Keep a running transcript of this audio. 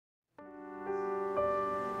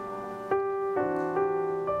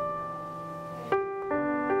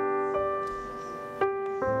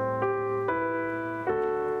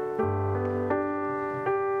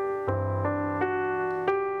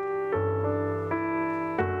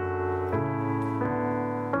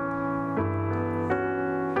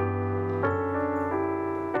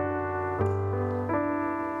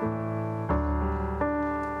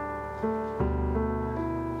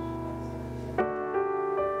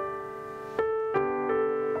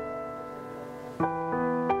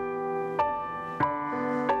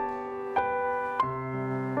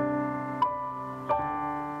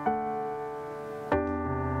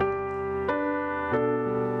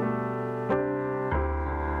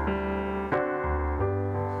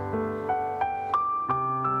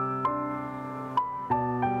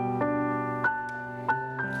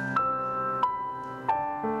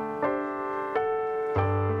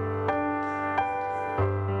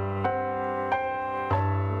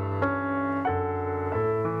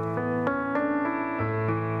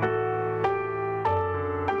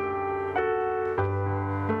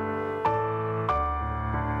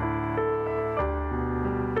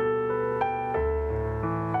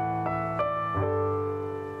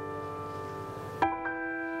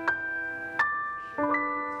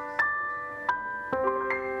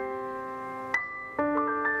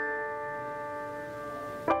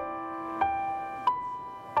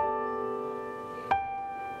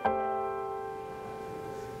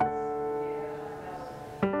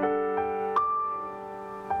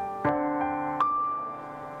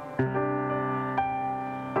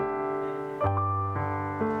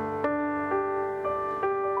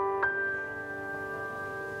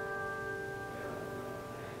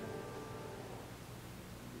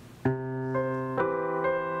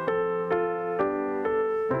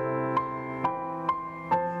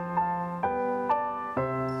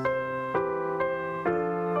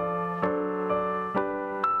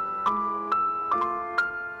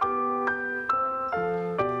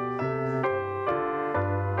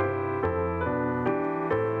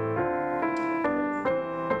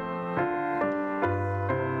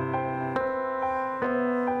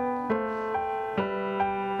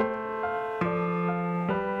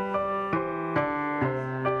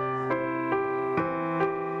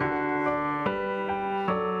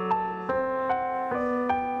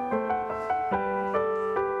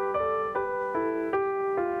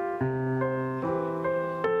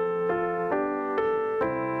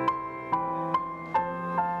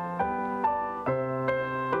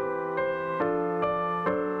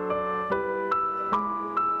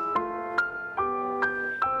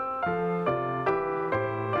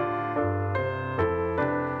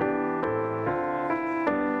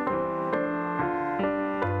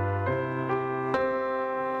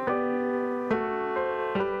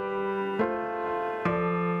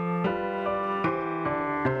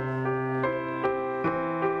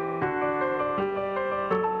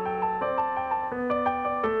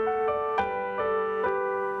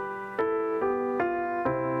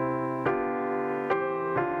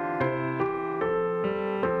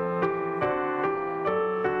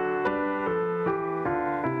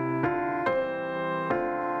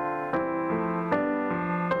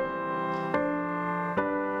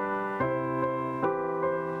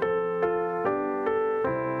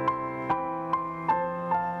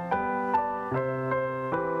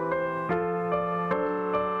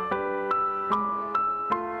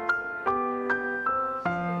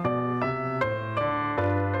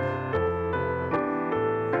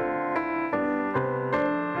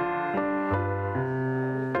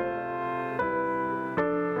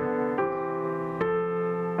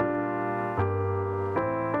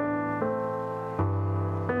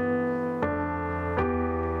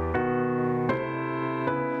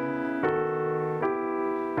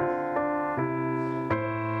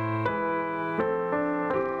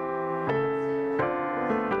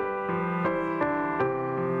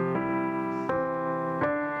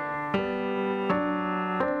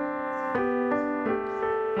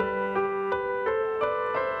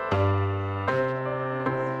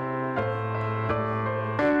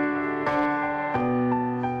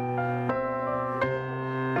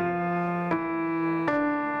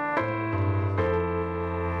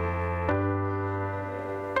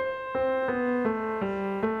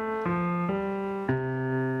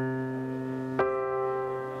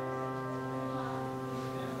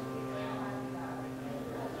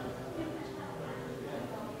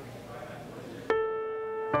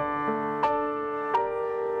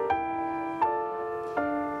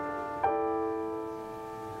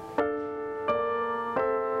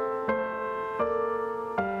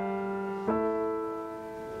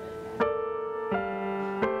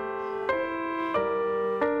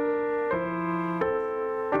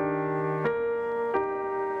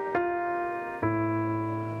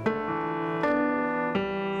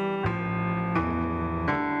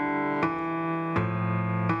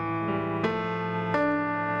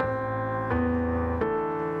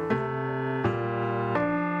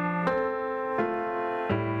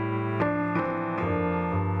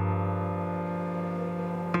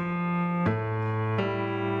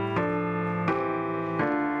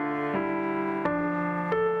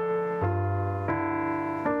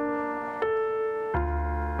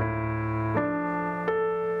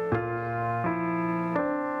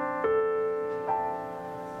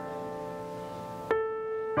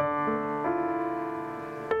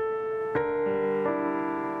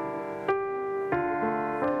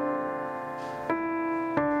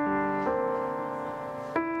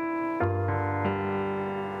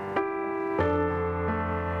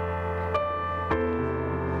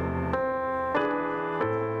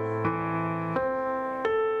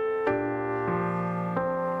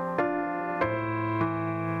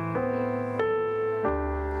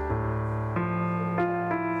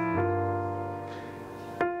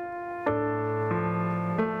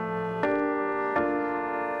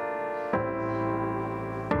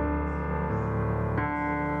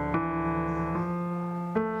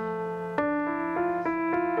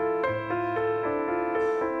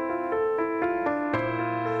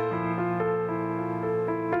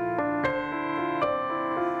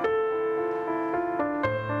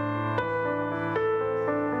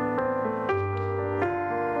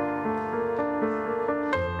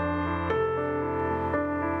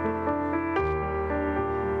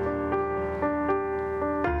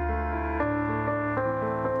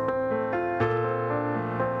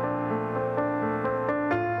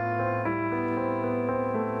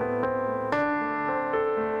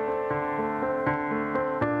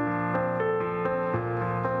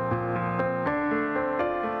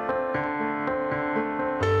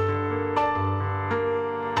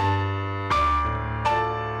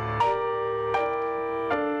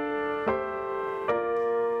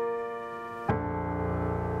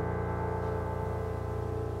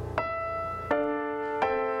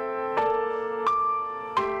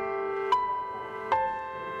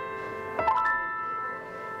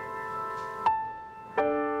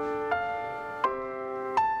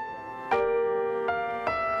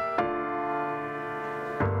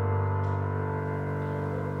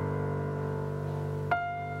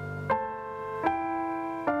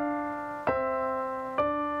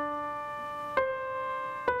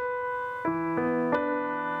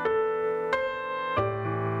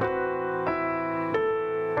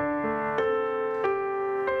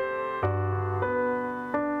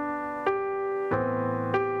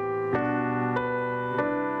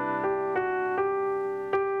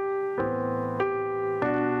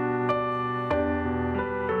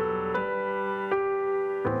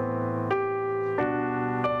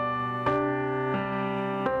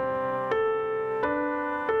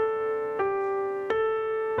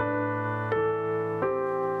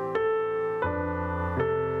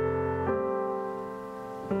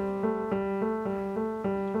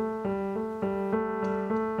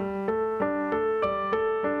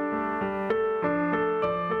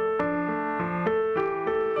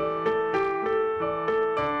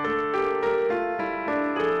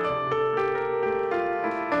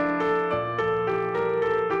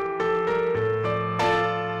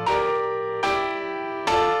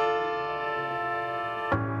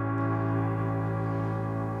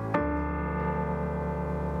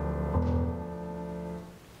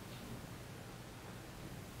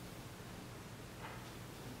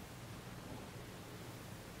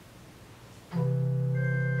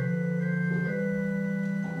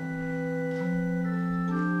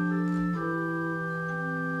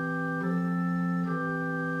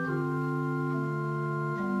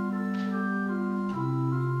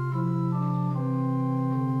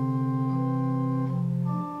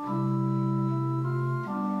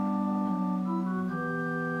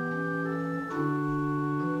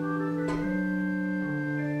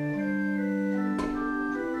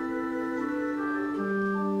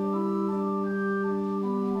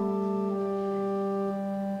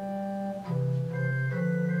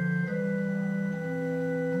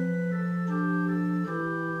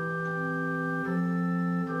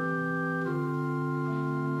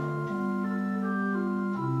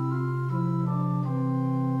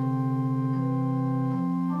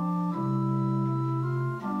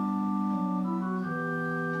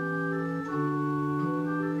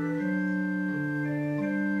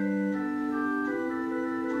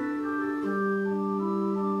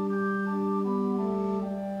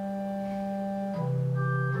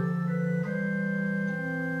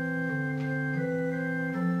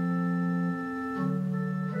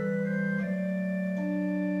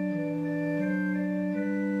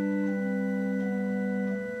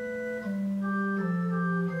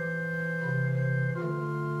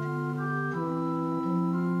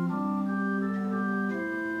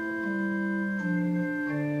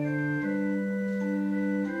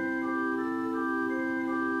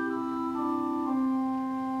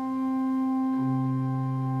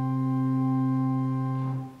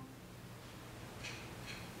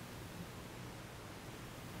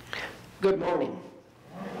Good morning.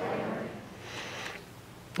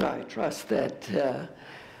 I trust that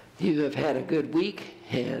you have had a good week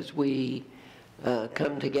as we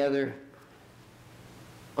come together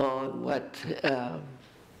on what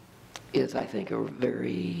is, I think, a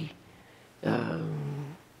very,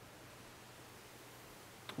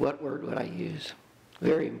 what word would I use?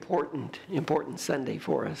 Very important Sunday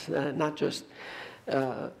for us, not just,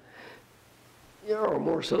 or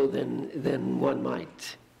more so than one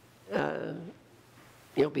might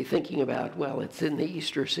be thinking about. Well, it's in the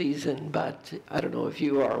Easter season, but I don't know if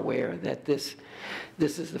you are aware that this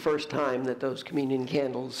is the first time that those communion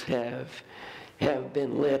candles have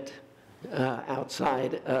been lit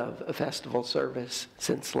outside of a festival service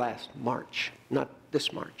since last March. Not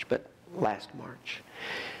this March, but last March,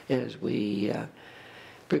 as we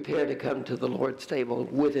prepare to come to the Lord's table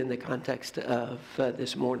within the context of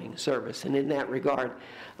this morning's service. And in that regard,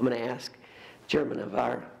 I'm going to ask Chairman of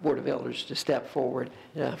our Board of Elders to step forward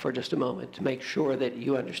for just a moment to make sure that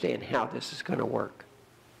you understand how this is going to work.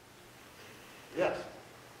 Yes.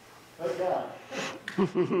 Thank God.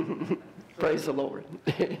 Praise the Lord.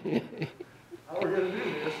 How we're going to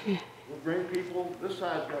do this, we'll bring people, this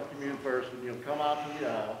side's going to commune first, and you'll come out to the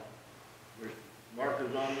aisle. There's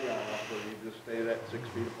markers on the aisle, so you just stay that 6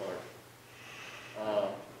 feet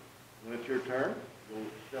apart. When it's your turn, you'll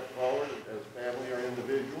step forward as family or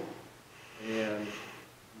individual and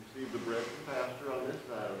receive the bread from pastor on this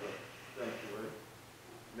side of the sanctuary.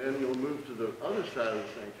 Then you'll move to the other side of the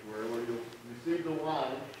sanctuary where you'll receive the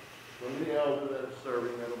wine from the elder that is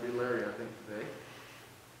serving. That'll be Larry, I think, today.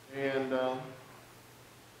 And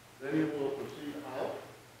then you will proceed out.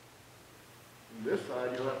 On this side,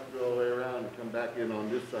 you'll have to go all the way around and come back in on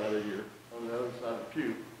this side of on the other side of the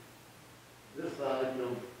pew. This side,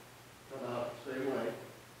 you'll come out the same way.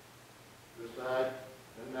 This side,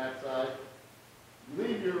 and that side.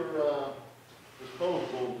 Leave your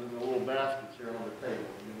disposables in the little baskets here on the table.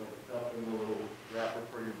 You know, the cup and the little wrapper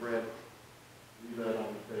for your bread. Leave that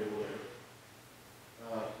on the table there.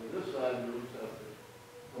 So this side, you just have to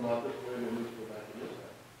come out this way and then just go back to this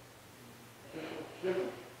side. Simple.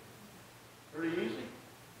 Pretty easy.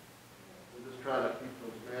 We'll just try to keep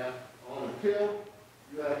those masks on until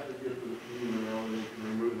you actually get to the communion room, and you can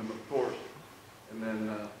remove them, of course, and then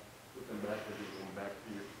put them back as you go back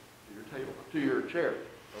to your table, to your chair,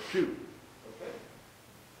 or pew. Okay?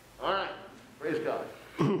 All right. Praise God.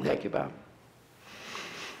 Thank you, Bob.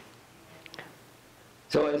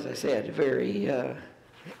 So, as I said, very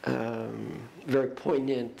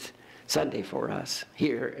poignant Sunday for us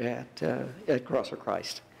here at Cross of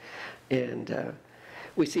Christ. And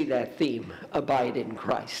we see that theme, abide in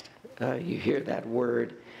Christ. You hear that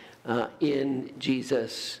word in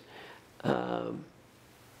Jesus,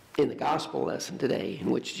 in the gospel lesson today,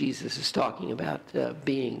 in which Jesus is talking about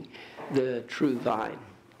being the true vine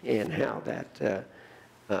and how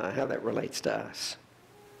that relates to us.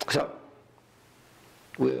 So,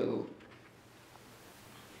 we'll,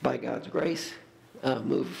 by God's grace,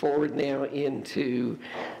 move forward now into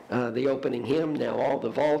the opening hymn, Now All the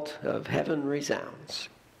Vault of Heaven Resounds.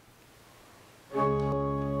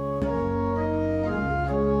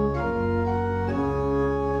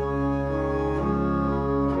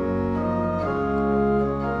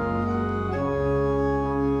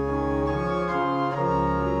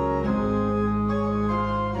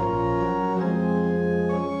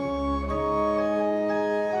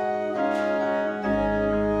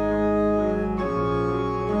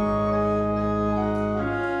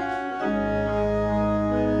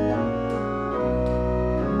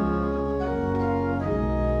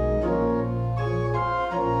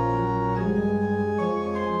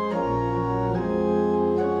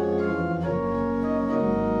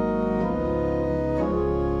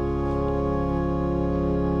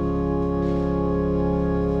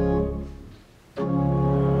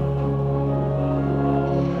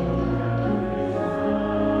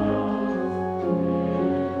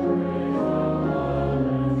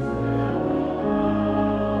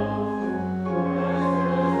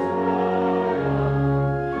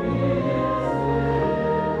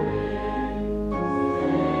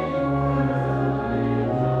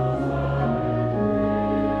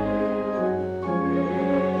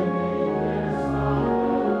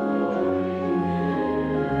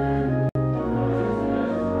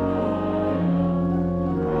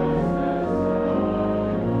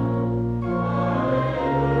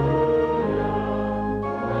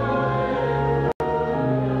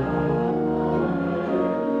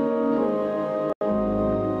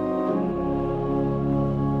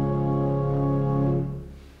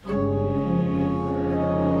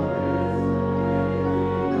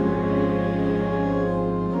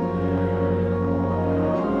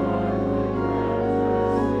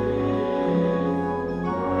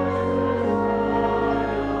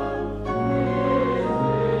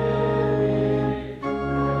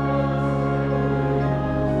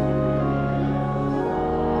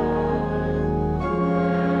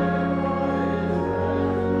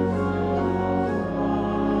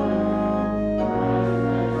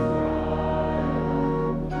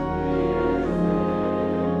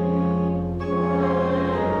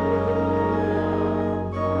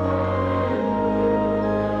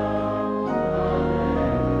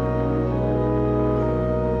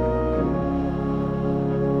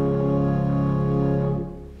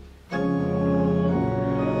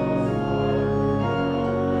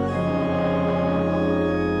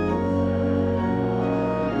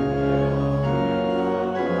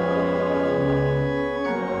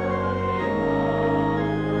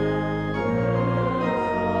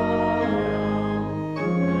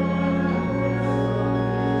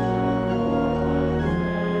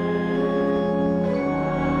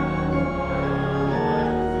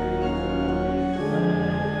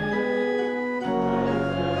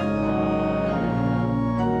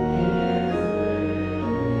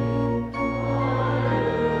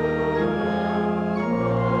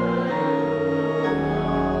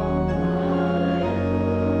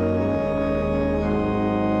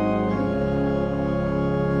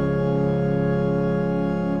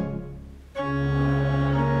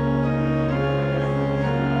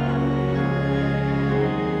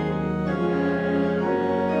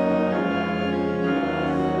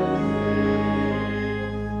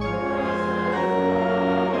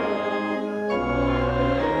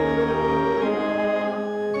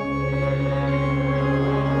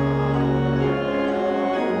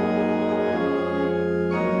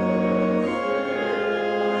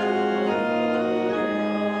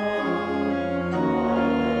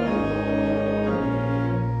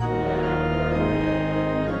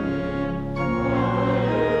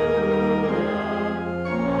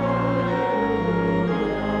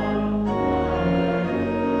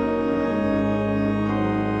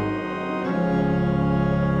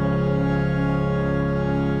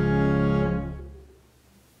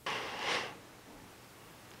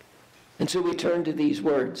 And so we turn to these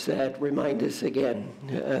words that remind us again,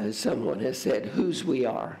 as someone has said, whose we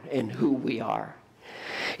are and who we are.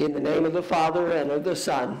 In the name of the Father, and of the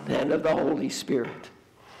Son, and of the Holy Spirit.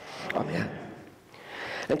 Amen.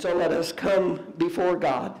 And so let us come before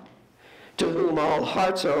God, to whom all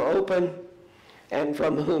hearts are open, and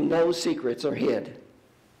from whom no secrets are hid,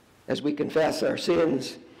 as we confess our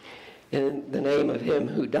sins in the name of him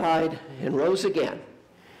who died and rose again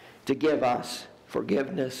to give us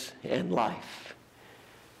forgiveness and life.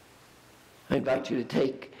 I invite you to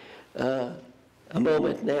take a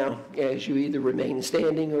moment now, as you either remain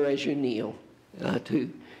standing or as you kneel,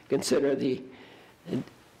 to consider the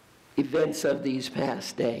events of these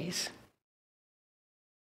past days.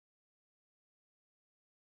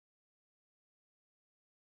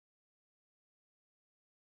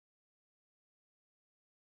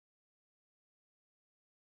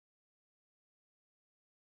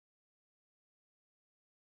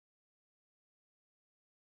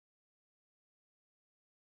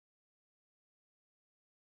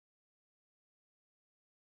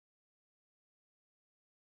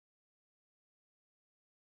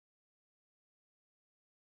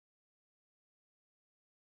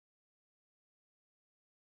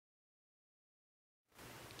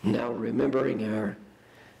 Now, remembering our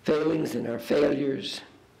failings and our failures,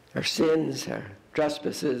 our sins, our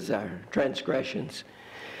trespasses, our transgressions,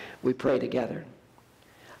 we pray together.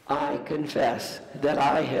 I confess that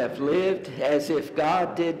I have lived as if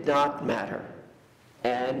God did not matter,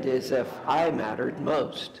 and as if I mattered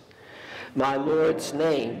most. My Lord's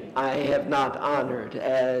name I have not honored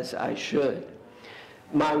as I should.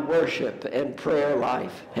 My worship and prayer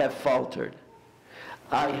life have faltered.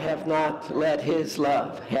 I have not let his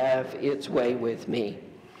love have its way with me,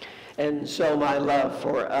 and so my love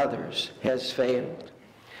for others has failed.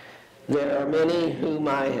 There are many whom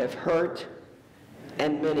I have hurt,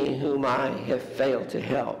 and many whom I have failed to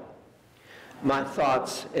help. My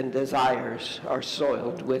thoughts and desires are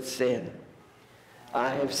soiled with sin. I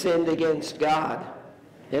have sinned against God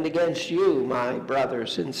and against you, my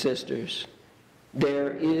brothers and sisters.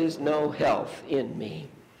 There is no health in me.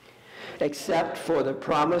 Except for the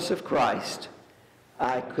promise of Christ,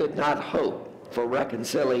 I could not hope for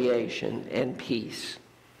reconciliation and peace.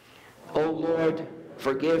 O Lord,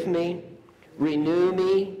 forgive me, renew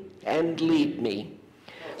me, and lead me,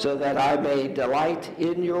 so that I may delight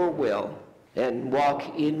in your will and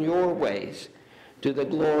walk in your ways, to the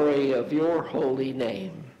glory of your holy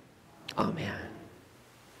name. Amen.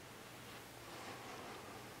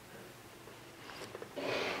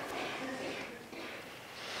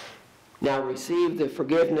 Now receive the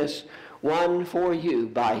forgiveness won for you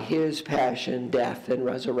by his passion, death, and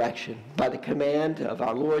resurrection, by the command of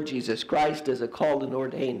our Lord Jesus Christ as a called and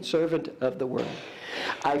ordained servant of the word.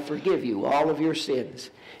 I forgive you all of your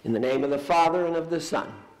sins, in the name of the Father, and of the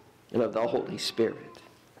Son, and of the Holy Spirit.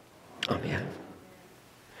 Amen.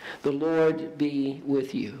 The Lord be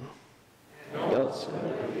with you. Also.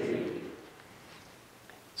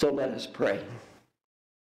 So let us pray.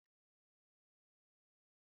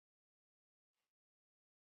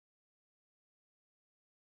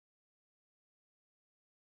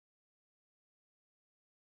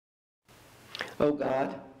 O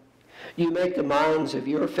God, you make the minds of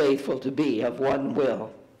your faithful to be of one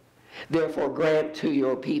will. Therefore grant to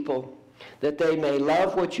your people that they may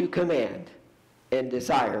love what you command and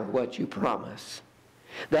desire what you promise,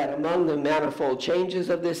 that among the manifold changes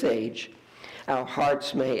of this age, our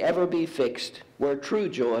hearts may ever be fixed where true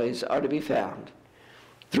joys are to be found,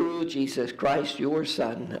 through Jesus Christ, your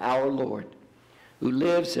Son, our Lord, who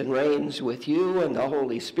lives and reigns with you and the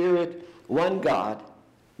Holy Spirit, one God,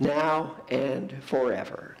 now and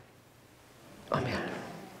forever. Amen.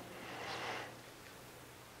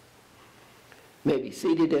 May be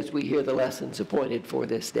seated as we hear the lessons appointed for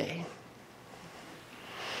this day.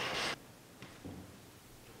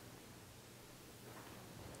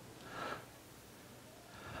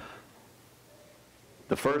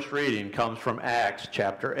 The first reading comes from Acts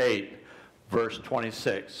chapter 8, verse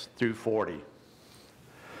 26 through 40.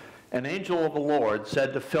 An angel of the Lord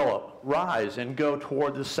said to Philip, "Rise and go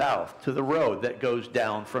toward the south to the road that goes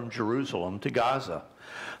down from Jerusalem to Gaza.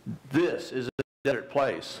 This is a desert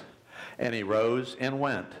place." And he rose and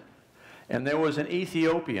went. And there was an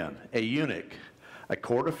Ethiopian, a eunuch, a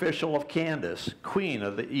court official of Candace, queen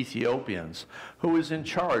of the Ethiopians, who was in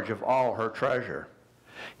charge of all her treasure.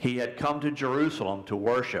 He had come to Jerusalem to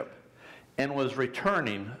worship, and was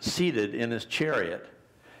returning seated in his chariot.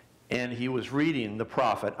 And he was reading the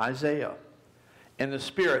prophet Isaiah. And the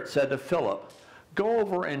Spirit said to Philip, "Go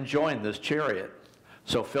over and join this chariot."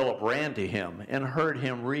 So Philip ran to him and heard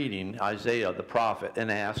him reading Isaiah the prophet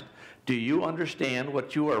and asked, "Do you understand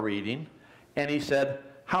what you are reading?" And he said,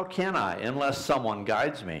 "How can I unless someone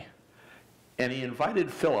guides me?" And he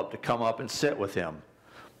invited Philip to come up and sit with him.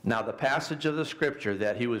 Now the passage of the scripture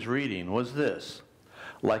that he was reading was this: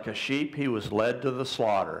 "Like a sheep he was led to the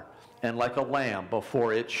slaughter, and like a lamb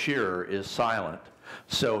before its shearer is silent,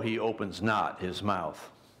 so he opens not his mouth.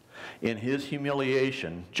 In his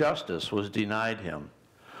humiliation, justice was denied him.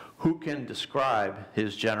 Who can describe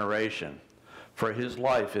his generation? For his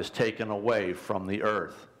life is taken away from the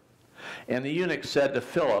earth." And the eunuch said to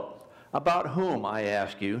Philip, "About whom, I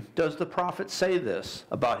ask you, does the prophet say this?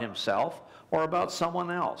 About himself or about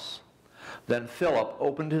someone else?" Then Philip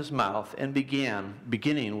opened his mouth and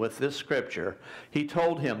beginning with this scripture, he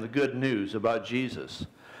told him the good news about Jesus.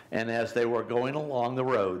 And as they were going along the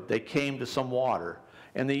road, they came to some water.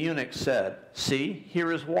 And the eunuch said, "See,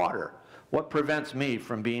 here is water. What prevents me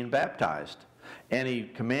from being baptized?" And he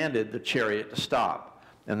commanded the chariot to stop.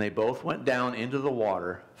 And they both went down into the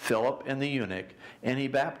water, Philip and the eunuch, and he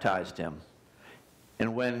baptized him.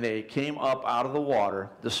 And when they came up out of the water,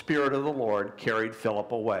 the Spirit of the Lord carried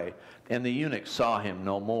Philip away, and the eunuch saw him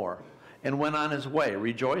no more, and went on his way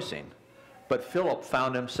rejoicing. But Philip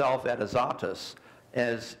found himself at Azotus,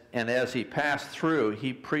 and as he passed through,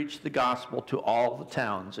 he preached the gospel to all the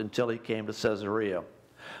towns until he came to Caesarea.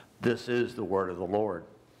 This is the word of the Lord.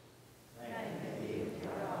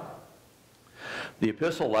 The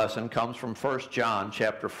epistle lesson comes from 1 John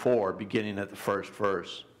chapter 4, beginning at the first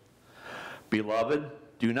verse. "Beloved,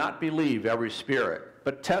 do not believe every spirit,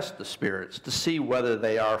 but test the spirits to see whether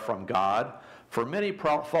they are from God, for many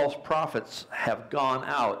false prophets have gone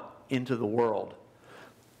out into the world.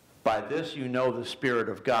 By this you know the Spirit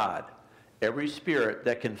of God. Every spirit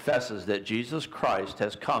that confesses that Jesus Christ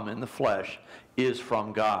has come in the flesh is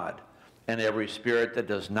from God, and every spirit that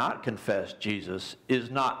does not confess Jesus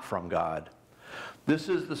is not from God. This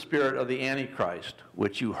is the spirit of the Antichrist,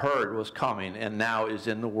 which you heard was coming and now is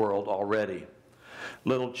in the world already.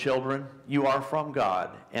 Little children, you are from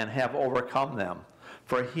God and have overcome them,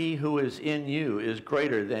 for he who is in you is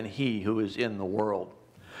greater than he who is in the world.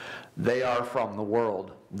 They are from the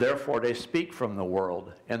world, therefore they speak from the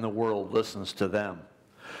world, and the world listens to them.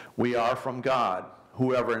 We are from God.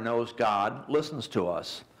 Whoever knows God listens to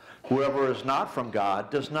us. Whoever is not from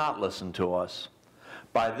God does not listen to us.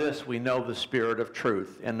 By this we know the spirit of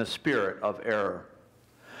truth and the spirit of error.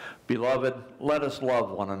 Beloved, let us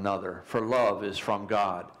love one another, for love is from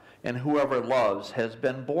God, and whoever loves has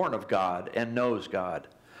been born of God and knows God.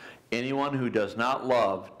 Anyone who does not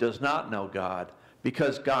love does not know God,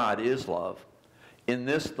 because God is love. In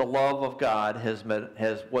this the love of God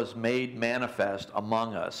was made manifest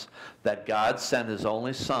among us, that God sent his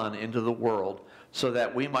only Son into the world so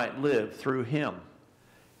that we might live through him.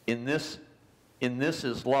 In this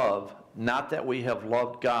is love, not that we have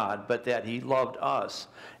loved God, but that he loved us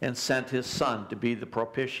and sent his Son to be the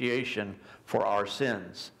propitiation for our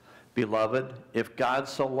sins. Beloved, if God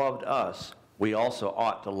so loved us, we also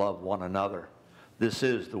ought to love one another. This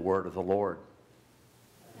is the word of the Lord.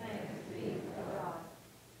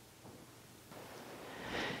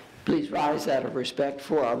 Please rise out of respect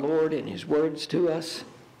for our Lord and his words to us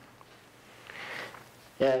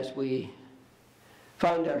as we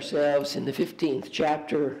find ourselves in the 15th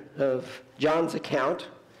chapter of John's account.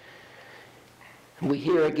 We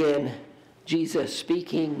hear again Jesus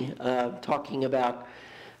speaking, talking about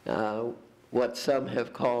what some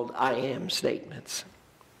have called I am statements.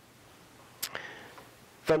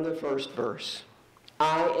 From the first verse,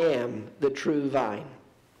 I am the true vine,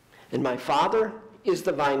 and my Father is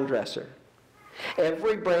the vine dresser.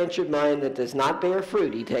 Every branch of mine that does not bear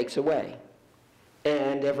fruit he takes away,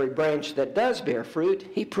 and every branch that does bear fruit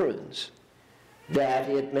he prunes, that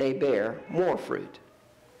it may bear more fruit.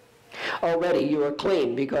 Already you are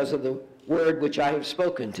clean because of the word which I have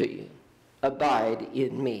spoken to you. Abide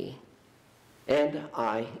in me, and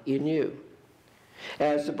I in you.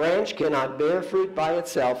 As the branch cannot bear fruit by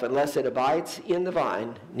itself unless it abides in the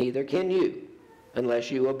vine, neither can you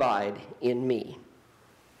unless you abide in me.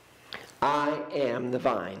 I am the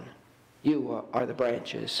vine, you are the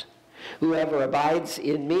branches. Whoever abides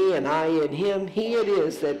in me and I in him, he it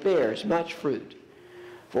is that bears much fruit.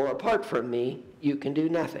 For apart from me, you can do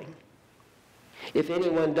nothing. If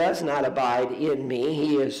anyone does not abide in me,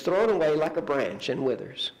 he is thrown away like a branch and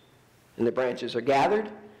withers. And the branches are gathered,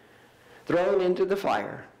 thrown into the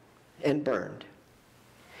fire, and burned.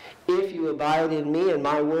 If you abide in me and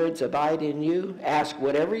my words abide in you, ask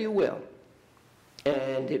whatever you will,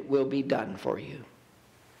 and it will be done for you.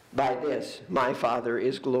 By this my Father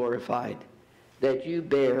is glorified, that you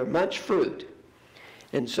bear much fruit,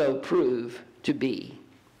 and so prove to be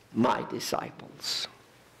my disciples.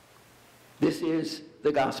 This is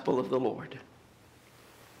the gospel of the Lord.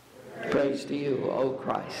 Praise to you, O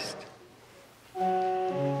Christ.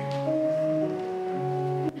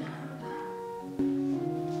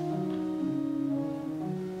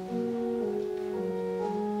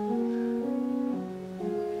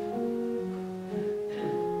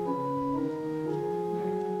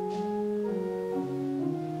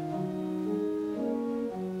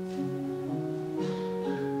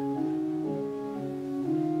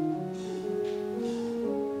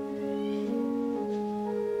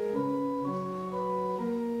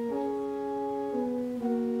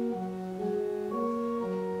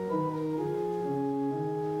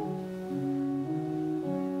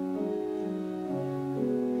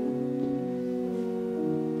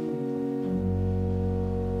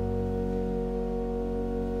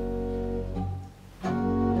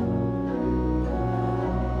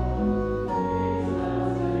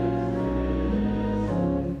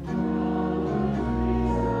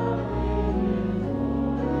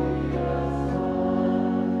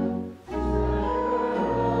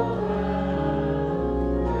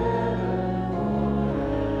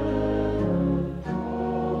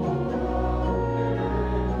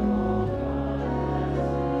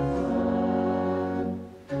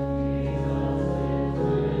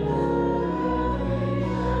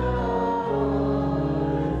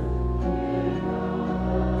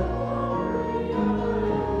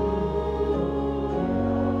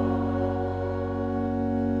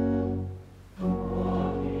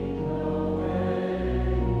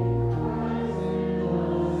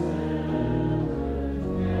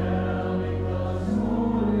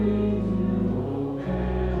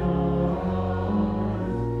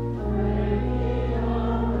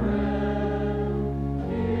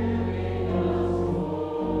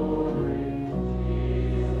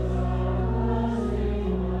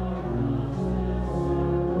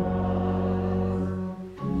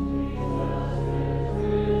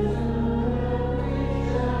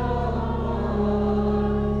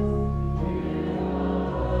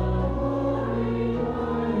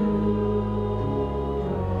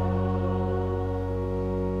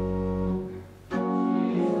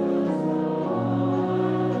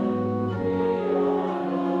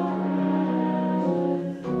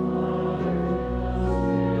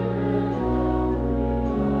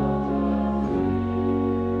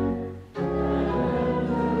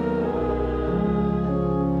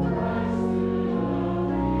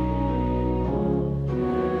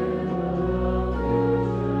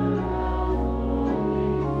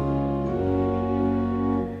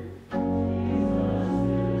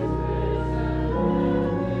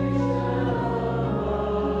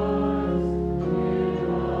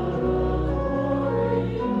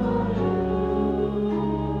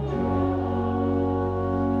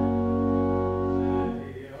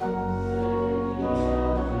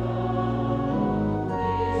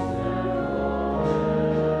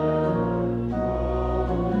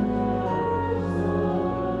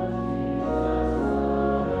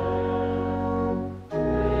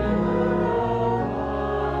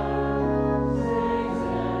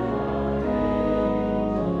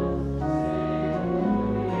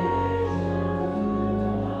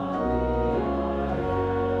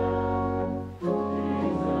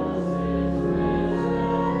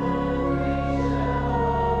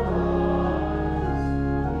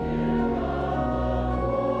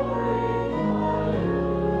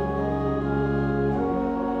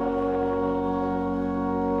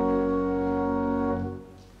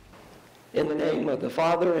 In the name of the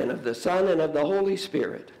Father, and of the Son, and of the Holy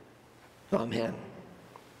Spirit. Amen.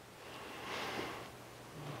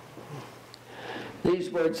 These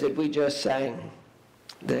words that we just sang,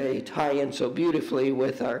 they tie in so beautifully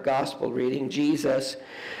with our gospel reading. Jesus,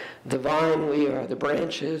 the vine, we are the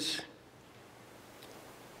branches.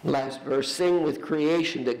 Last verse, sing with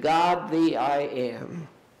creation to God the I am.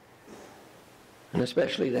 And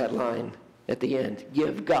especially that line at the end,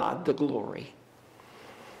 give God the glory.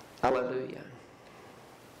 Hallelujah.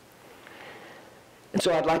 And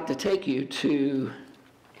so I'd like to take you to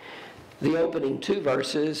the opening 2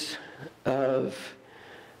 verses of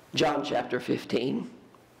John chapter 15.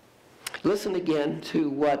 Listen again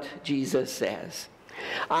to what Jesus says.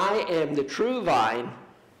 I am the true vine,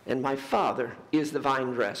 and my Father is the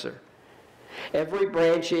vine dresser. Every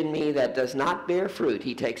branch in me that does not bear fruit,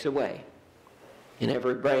 he takes away. And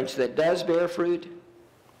every branch that does bear fruit,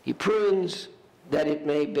 he prunes, that it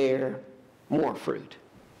may bear more fruit.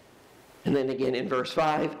 And then again in verse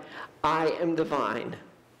 5, I am the vine,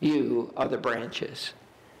 you are the branches.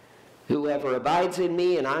 Whoever abides in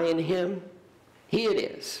me and I in him, he it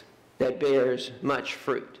is that bears much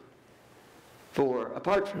fruit. For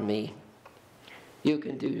apart from me, you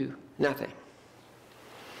can do nothing.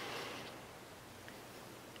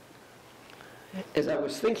 As I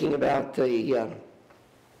was thinking about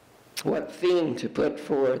what theme to put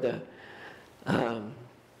for the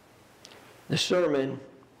sermon,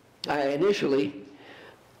 I initially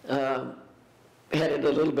had it a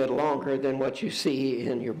little bit longer than what you see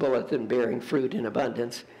in your bulletin, Bearing Fruit in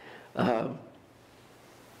Abundance. I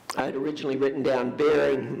had originally written down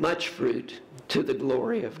bearing much fruit to the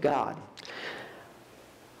glory of God.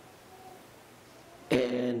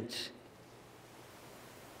 And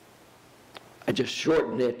I just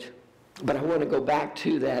shortened it, but I want to go back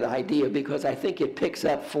to that idea because I think it picks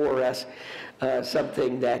up for us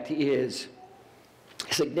something that is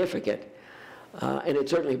significant. And it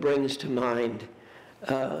certainly brings to mind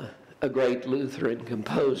a great Lutheran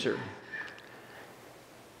composer,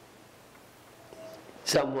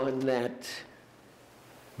 someone that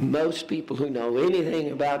most people who know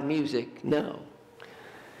anything about music know,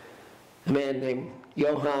 a man named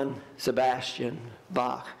Johann Sebastian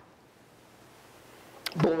Bach.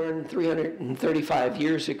 Born 335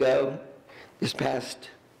 years ago, this past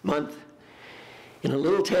month, in a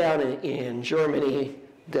little town in Germany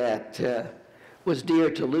that was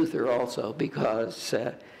dear to Luther also because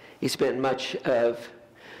he spent much of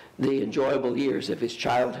the enjoyable years of his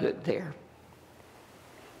childhood there.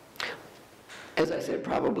 As I said,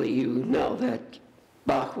 probably you know that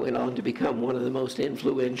Bach went on to become one of the most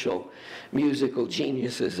influential musical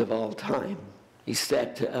geniuses of all time. He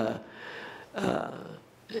set how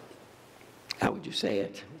would you say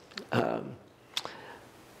it,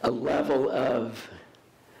 a level of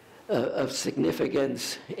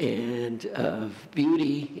significance and of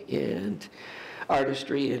beauty and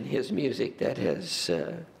artistry in his music that has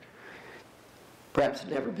perhaps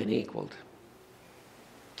never been equaled.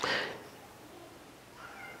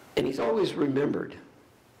 And he's always remembered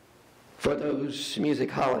for those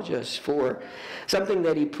musicologists for something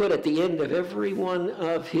that he put at the end of every one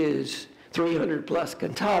of his 300-plus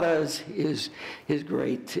cantatas, his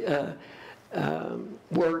great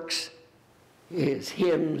works, his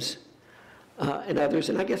hymns, and others.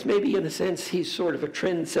 And I guess maybe in a sense he's sort of a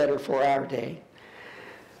trendsetter for our day.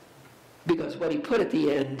 Because what he put at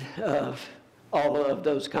the end of all of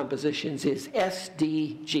those compositions is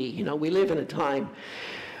SDG. You know, we live in a time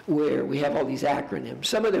where we have all these acronyms.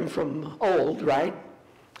 Some of them from old, right?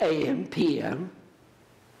 AM, PM.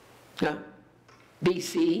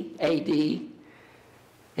 BC, AD,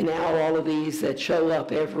 and now all of these that show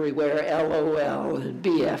up everywhere, LOL and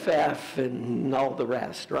BFF and all the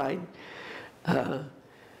rest, right?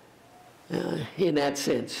 In that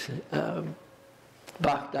sense,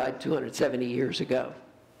 Bach died 270 years ago,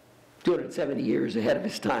 270 years ahead of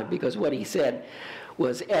his time, because what he said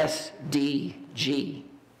was SDG.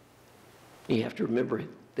 You have to remember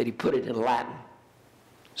that he put it in Latin.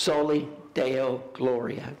 Soli Deo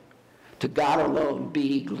Gloria. To God alone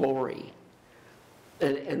be glory.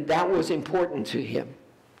 And that was important to him.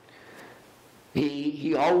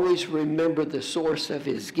 He always remembered the source of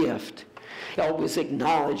his gift. He always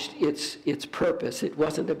acknowledged its purpose. It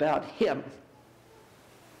wasn't about him.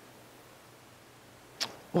 It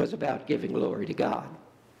was about giving glory to God.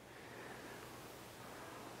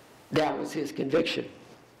 That was his conviction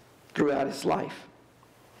throughout his life.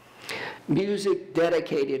 Music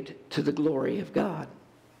dedicated to the glory of God.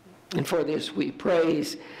 And for this we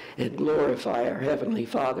praise and glorify our Heavenly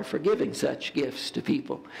Father for giving such gifts to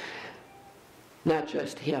people. Not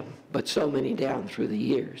just him, but so many down through the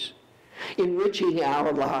years. Enriching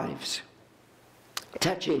our lives,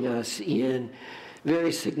 touching us in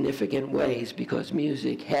very significant ways because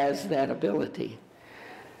music has that ability.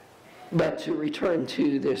 But to return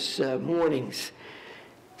to this morning's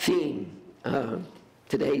theme,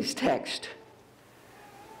 today's text,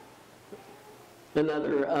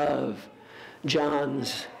 another of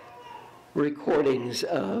John's recordings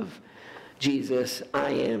of Jesus' I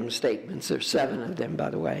am statements. There's 7 of them, by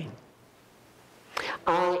the way.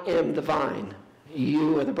 I am the vine,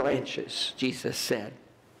 you are the branches, Jesus said.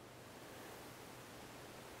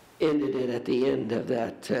 Ended it at the end of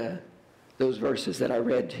that, those verses that I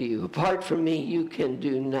read to you. Apart from me, you can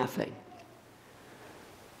do nothing.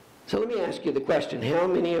 So let me ask you the question, how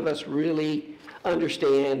many of us really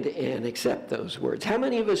understand and accept those words? How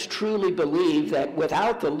many of us truly believe that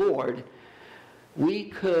without the Lord, we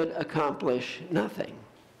could accomplish nothing?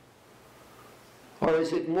 Or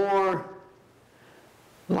is it more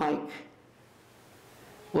like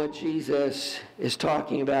what Jesus is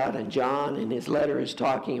talking about and John in his letter is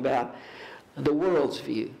talking about, the world's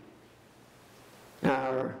view?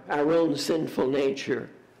 our own sinful nature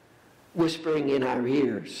whispering in our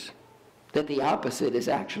ears that the opposite is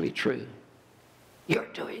actually true. You're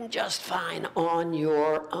doing just fine on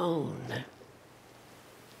your own.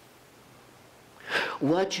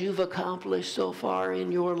 What you've accomplished so far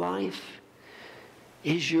in your life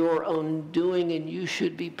is your own doing, and you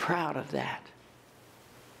should be proud of that.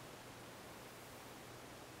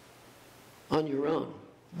 On your own,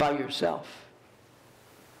 by yourself.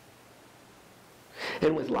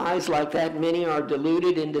 And with lies like that, many are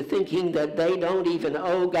deluded into thinking that they don't even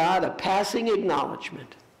owe God a passing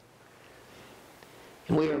acknowledgement.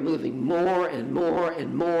 And we are moving more and more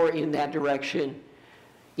and more in that direction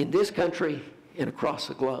in this country and across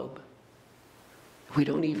the globe. We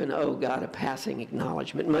don't even owe God a passing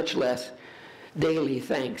acknowledgement, much less daily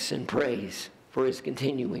thanks and praise for his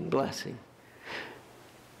continuing blessing.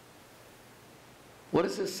 What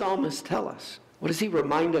does the psalmist tell us? What does he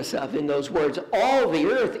remind us of in those words? All the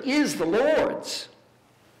earth is the Lord's.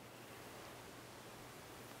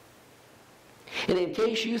 And in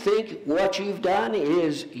case you think what you've done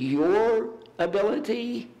is your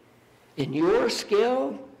ability and your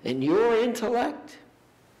skill and your intellect,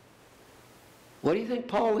 what do you think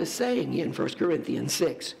Paul is saying in 1 Corinthians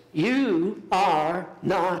 6? You are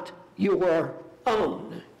not your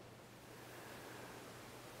own.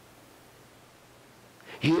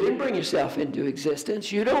 You didn't bring yourself into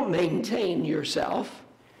existence. You don't maintain yourself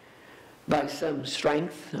by some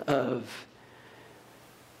strength of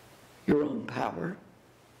your own power.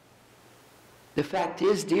 The fact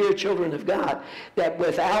is, dear children of God, that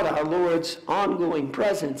without our Lord's ongoing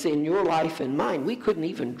presence in your life and mine, we couldn't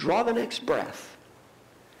even draw the next breath.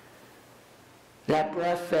 That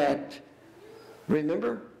breath that,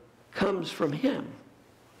 remember, comes from him.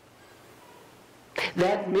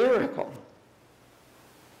 That miracle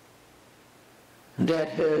that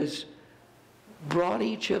has brought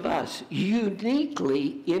each of us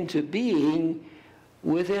uniquely into being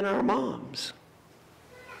within our moms.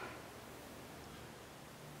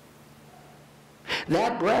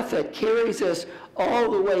 That breath that carries us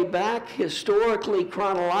all the way back historically,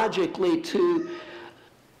 chronologically, to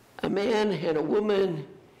a man and a woman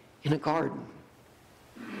in a garden,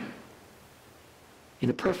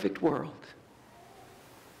 in a perfect world.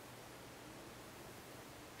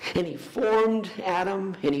 And he formed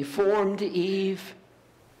Adam and he formed Eve,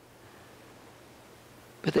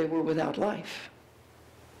 but they were without life,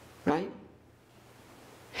 right?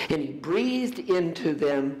 And he breathed into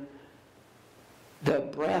them the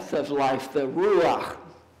breath of life, the ruach,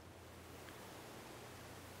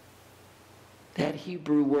 that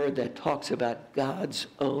Hebrew word that talks about God's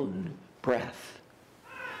own breath,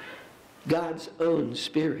 God's own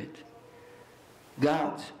spirit,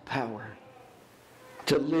 God's power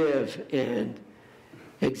to live and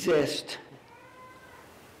exist.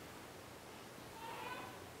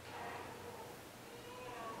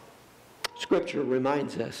 Scripture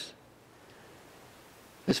reminds us,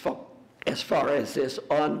 as far as this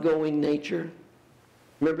ongoing nature,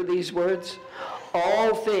 remember these words?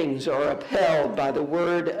 All things are upheld by the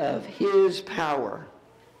word of his power.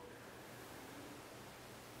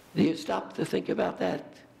 Do you stop to think about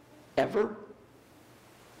that ever?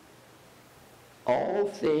 All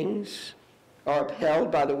things are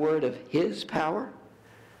upheld by the word of his power?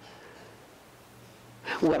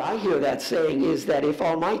 What I hear that saying is that if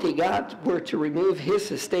Almighty God were to remove his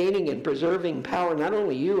sustaining and preserving power, not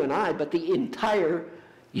only you and I, but the entire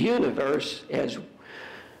universe as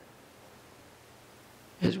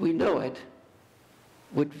we know it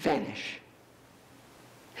would vanish.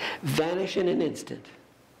 Vanish in an instant.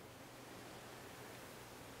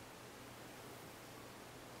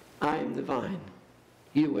 I am the vine,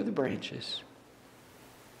 you are the branches.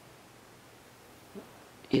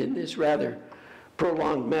 In this rather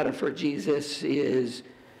prolonged metaphor, Jesus is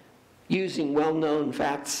using well-known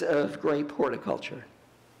facts of grape horticulture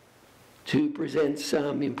to present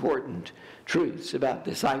some important truths about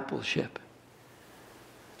discipleship.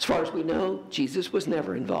 As far as we know, Jesus was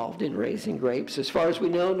never involved in raising grapes. As far as we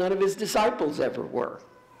know, none of his disciples ever were.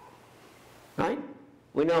 Right?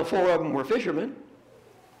 We know 4 of them were fishermen.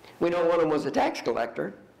 We know one of them was a tax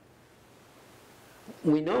collector.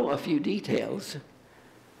 We know a few details.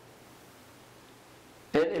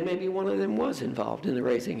 And maybe one of them was involved in the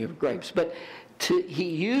raising of grapes. But he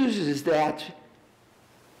uses that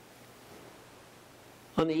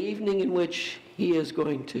on the evening in which he is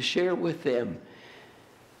going to share with them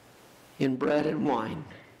in bread and wine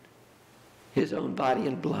his own body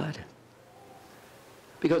and blood.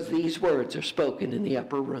 Because these words are spoken in the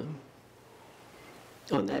upper room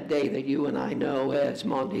on that day that you and I know as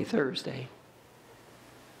Maundy Thursday.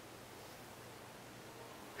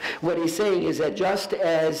 What he's saying is that just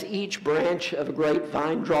as each branch of a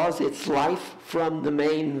grapevine draws its life from the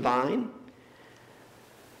main vine,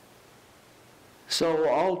 so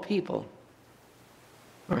all people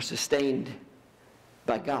are sustained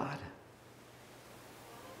by God.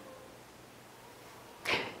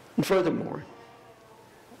 And furthermore,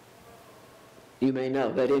 you may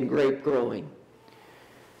know that in grape growing,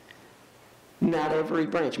 not every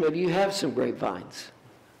branch, maybe you have some grapevines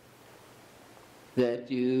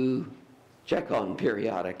that you check on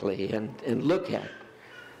periodically and look at.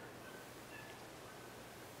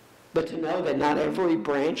 But to know that not every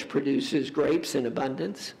branch produces grapes in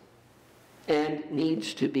abundance and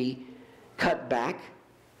needs to be cut back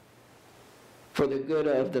for the good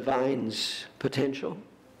of the vine's potential.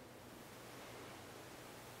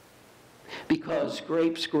 Because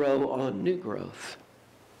grapes grow on new growth.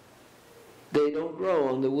 They don't grow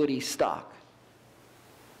on the woody stalk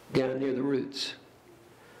down near the roots,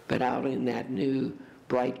 but out in that new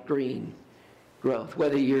bright green growth.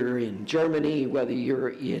 Whether you're in Germany, whether you're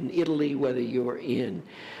in Italy, whether you're in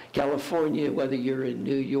California, whether you're in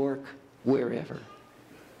New York, wherever.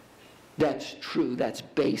 That's true. That's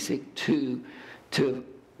basic to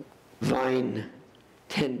vine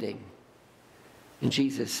tending. And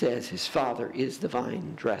Jesus says his Father is the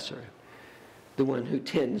vine dresser, the one who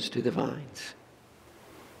tends to the vines.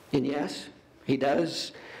 And yes, he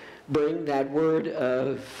does bring that word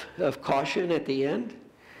of caution at the end,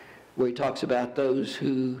 where he talks about those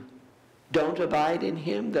who don't abide in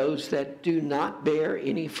him, those that do not bear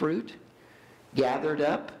any fruit, gathered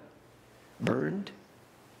up, burned.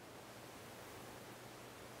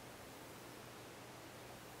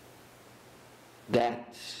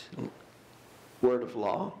 That word of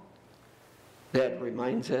law that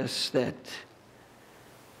reminds us that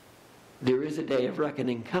there is a day of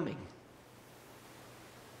reckoning coming.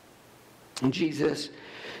 And Jesus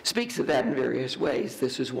speaks of that in various ways.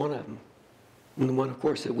 This is one of them. And the one, of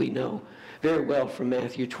course, that we know very well from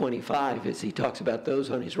Matthew 25 is he talks about those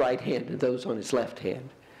on his right hand and those on his left hand.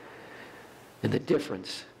 And the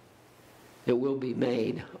difference that will be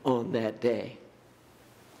made on that day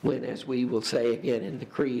when, as we will say again in the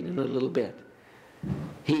creed in a little bit,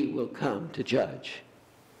 he will come to judge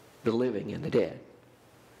the living and the dead.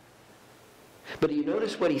 But do you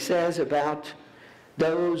notice what he says about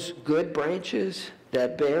those good branches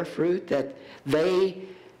that bear fruit, that they,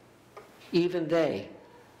 even they,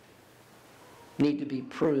 need to be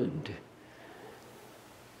pruned?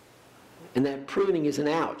 And that pruning is an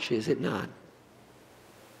ouch, is it not?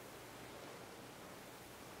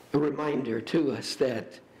 A reminder to us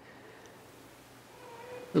that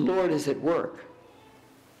the Lord is at work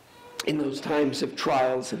in those times of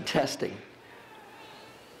trials and testing.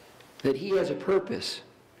 That he has a purpose,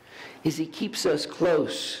 is he keeps us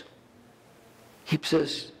close, keeps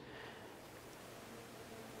us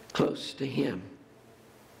close to him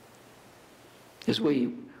as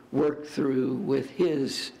we work through with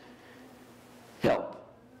his help,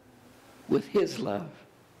 with his love,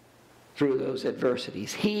 through those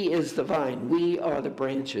adversities. He is the vine. We are the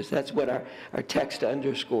branches. That's what our text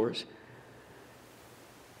underscores.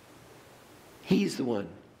 He's the one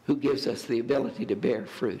who gives us the ability to bear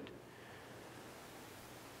fruit.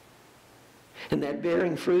 And that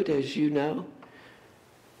bearing fruit, as you know,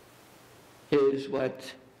 is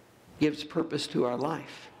what gives purpose to our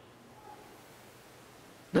life.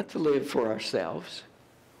 Not to live for ourselves.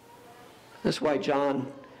 That's why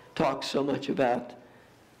John talks so much about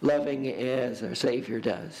loving as our Savior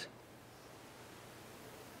does.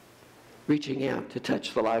 Reaching out to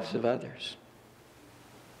touch the lives of others.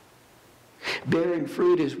 Bearing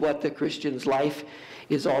fruit is what the Christian's life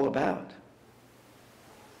is all about.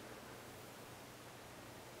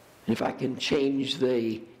 And if I can change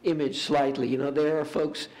the image slightly, you know, there are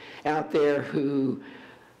folks out there who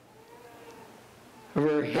are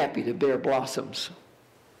very happy to bear blossoms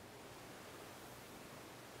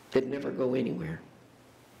that never go anywhere.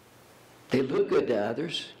 They look good to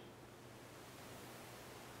others.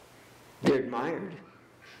 They're admired.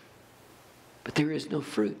 But there is no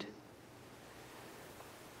fruit.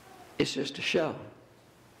 It's just a show.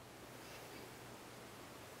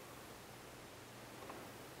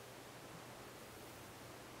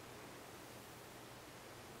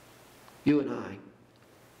 You and I,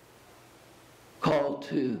 called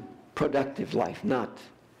to productive life, not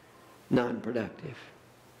non-productive.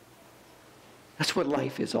 That's what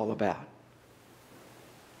life is all about.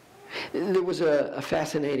 There was a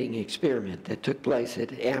fascinating experiment that took place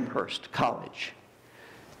at Amherst College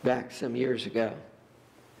back some years ago,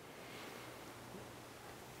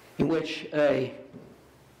 in which a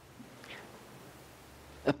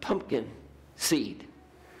pumpkin seed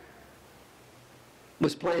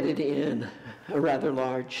was planted in a rather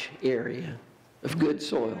large area of good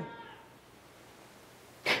soil.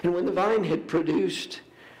 And when the vine had produced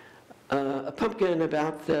a pumpkin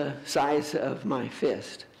about the size of my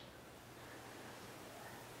fist,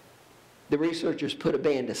 the researchers put a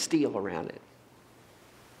band of steel around it.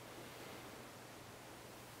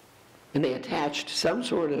 And they attached some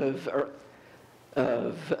sort of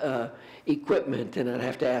equipment, and I'd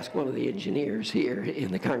have to ask one of the engineers here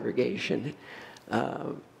in the congregation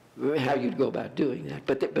how you'd go about doing that.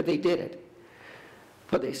 But they did it.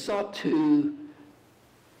 But they sought to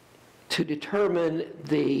determine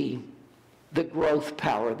the growth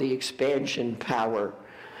power, the expansion power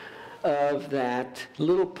of that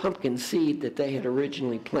little pumpkin seed that they had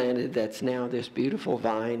originally planted that's now this beautiful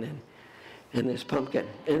vine and this pumpkin.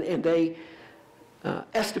 And they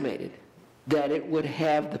estimated that it would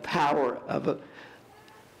have the power of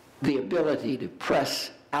the ability to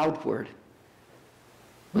press outward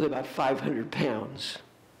with about 500 pounds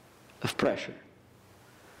of pressure.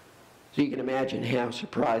 So you can imagine how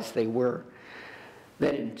surprised they were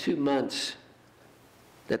that in 2 months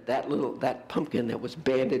that pumpkin that was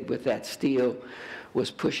banded with that steel was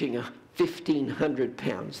pushing 1,500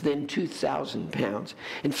 pounds, then 2,000 pounds.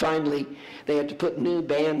 And finally, they had to put new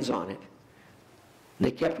bands on it. And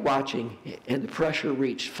they kept watching, and the pressure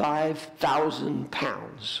reached 5,000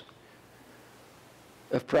 pounds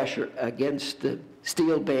of pressure against the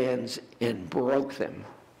steel bands and broke them.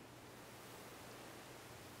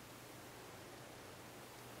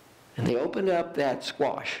 And they opened up that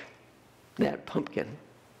squash, that pumpkin.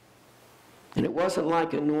 And it wasn't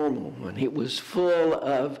like a normal one. It was full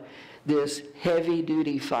of this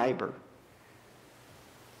heavy-duty fiber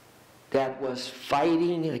that was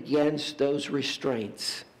fighting against those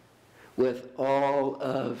restraints with all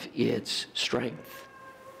of its strength.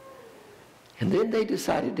 And then they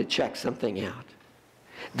decided to check something out.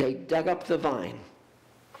 They dug up the vine.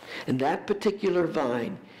 And that particular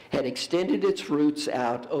vine had extended its roots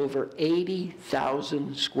out over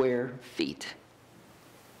 80,000 square feet.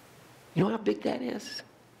 You know how big that is?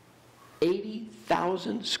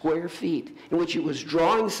 80,000 square feet, in which it was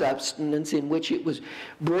drawing sustenance, in which it was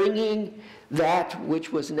bringing that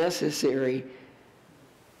which was necessary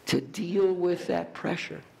to deal with that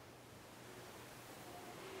pressure.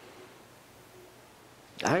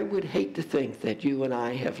 I would hate to think that you and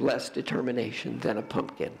I have less determination than a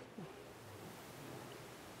pumpkin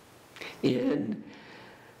in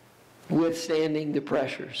withstanding the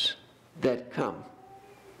pressures that come.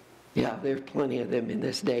 Yeah, there's plenty of them in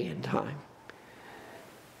this day and time.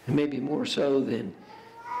 And maybe more so than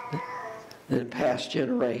past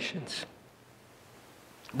generations.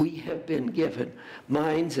 We have been given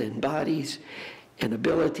minds and bodies and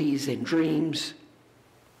abilities and dreams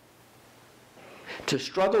to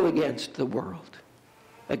struggle against the world,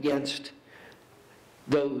 against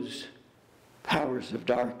those powers of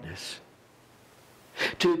darkness,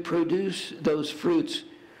 to produce those fruits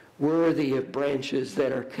worthy of branches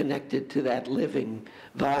that are connected to that living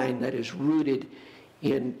vine that is rooted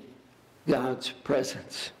in God's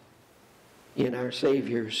presence, in our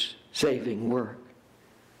Savior's saving work.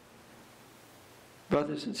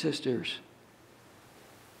 Brothers and sisters,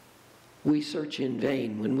 we search in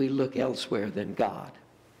vain when we look elsewhere than God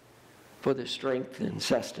for the strength and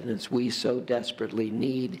sustenance we so desperately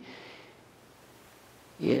need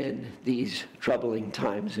in these troubling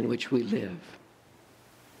times in which we live.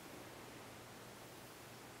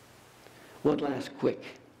 One last quick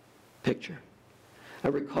picture. I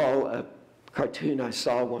recall a cartoon I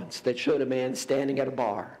saw once that showed a man standing at a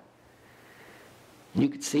bar. And you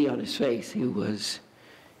could see on his face it was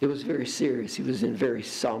very serious. He was in a very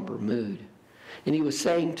somber mood. And he was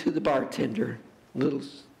saying to the bartender, little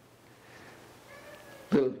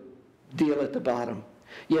deal at the bottom,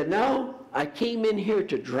 "You know, I came in here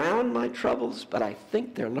to drown my troubles, but I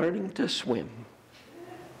think they're learning to swim."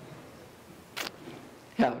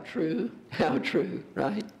 How true,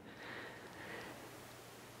 right?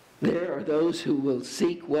 There are those who will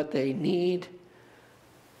seek what they need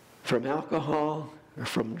from alcohol or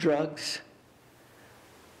from drugs,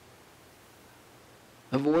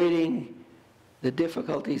 avoiding the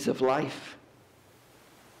difficulties of life,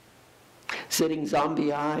 sitting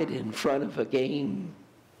zombie-eyed in front of a game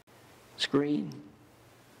screen,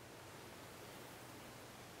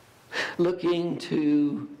 looking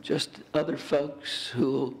to just other folks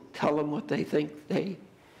who will tell them what they think they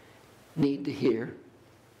need to hear,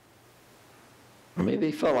 or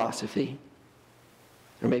maybe philosophy,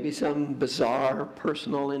 or maybe some bizarre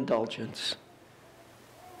personal indulgence.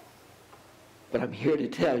 But I'm here to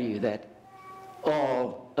tell you that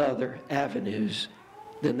all other avenues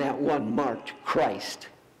then that one marked Christ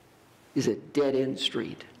is a dead-end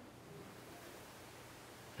street.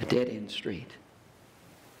 A dead-end street.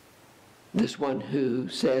 This one who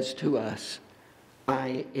says to us,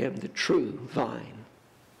 I am the true vine.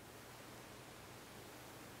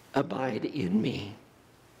 Abide in me.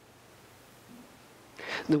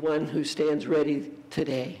 The one who stands ready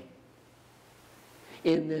today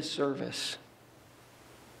in this service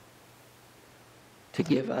to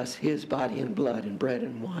give us his body and blood and bread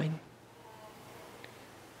and wine.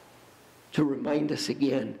 To remind us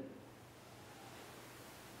again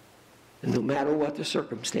that no matter what the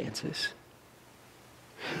circumstances,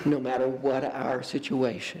 no matter what our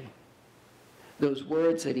situation, those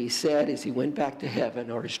words that he said as he went back to heaven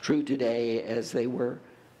are as true today as they were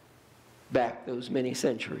back those many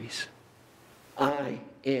centuries. I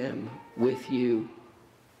am with you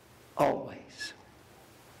always.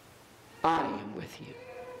 I am with you.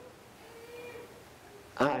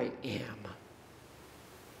 I am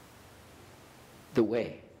the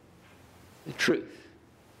way, the truth,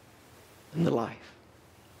 and the life.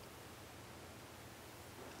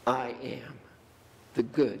 I am the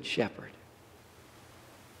good shepherd,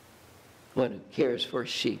 one who cares for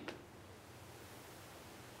his sheep,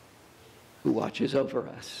 who watches over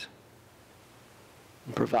us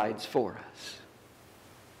and provides for us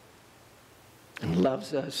and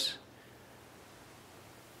loves us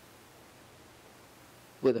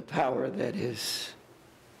with a power that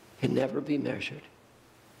can never be measured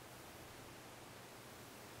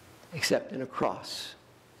except in a cross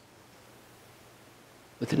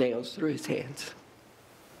with nails through his hands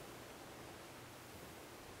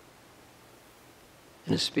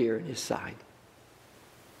and a spear in his side.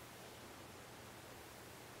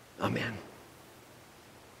 Amen.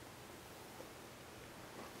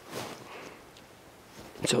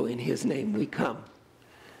 So in his name we come,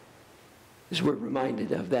 as we're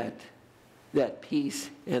reminded of that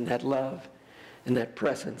peace and that love and that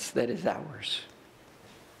presence that is ours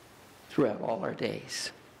throughout all our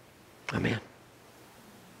days. Amen.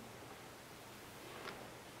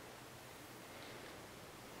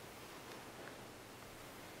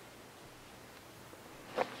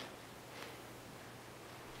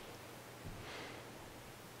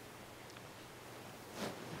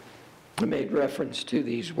 I made reference to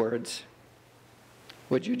these words.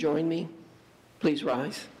 Would you join me? Please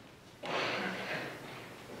rise.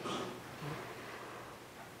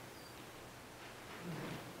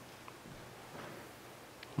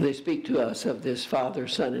 They speak to us of this Father,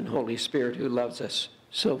 Son, and Holy Spirit who loves us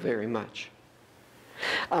so very much.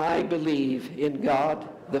 I believe in God,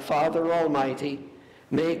 the Father Almighty,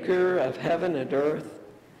 maker of heaven and earth,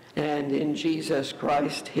 and in Jesus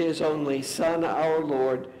Christ, his only Son, our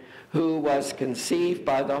Lord, who was conceived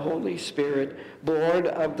by the Holy Spirit, born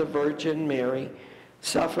of the Virgin Mary,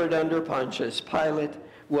 suffered under Pontius Pilate,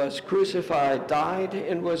 was crucified, died,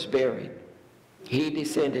 and was buried. He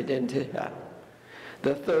descended into hell.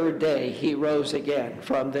 The third day he rose again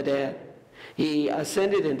from the dead. He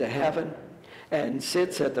ascended into heaven and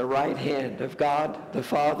sits at the right hand of God, the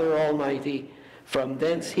Father Almighty. From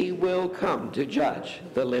thence he will come to judge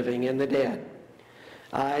the living and the dead.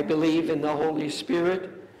 I believe in the Holy Spirit,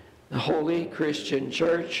 the holy Christian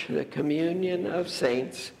church, the communion of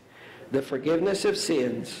saints, the forgiveness of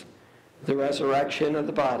sins, the resurrection of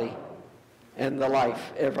the body, and the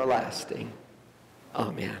life everlasting.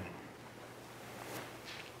 Amen.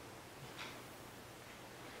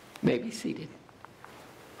 You may be seated.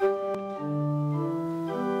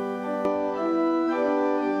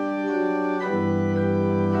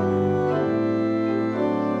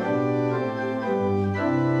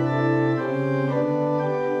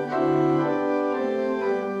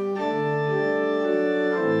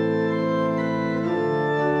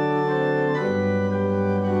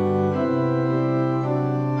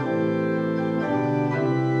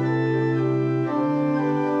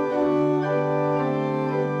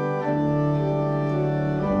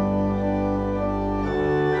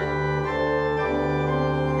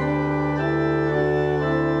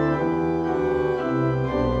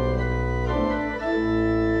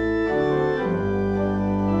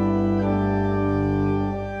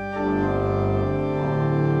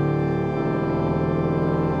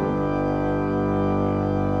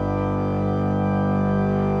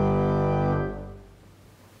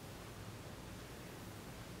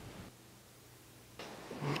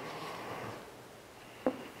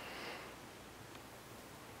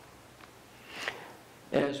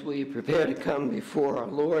 As we prepare to come before our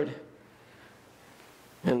Lord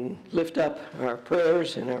and lift up our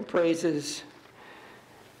prayers and our praises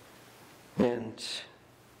and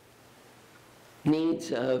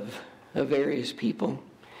needs of various people,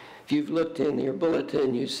 If you've looked in your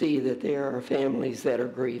bulletin, you see that there are families that are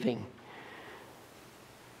grieving.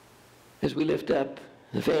 As we lift up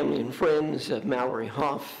the family and friends of Mallory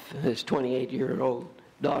Hoff, his 28-year-old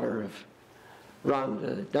daughter of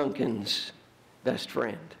Rhonda Duncan's best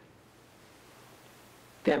friend.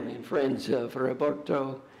 Family and friends of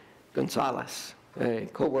Roberto Gonzalez, a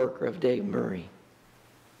co-worker of Dave Murray.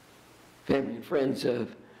 Family and friends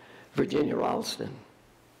of Virginia Ralston,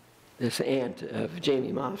 this aunt of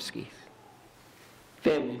Jamie Mofsky.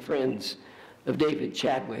 Family and friends of David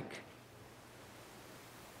Chadwick,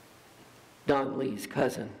 Don Lee's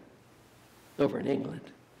cousin over in England.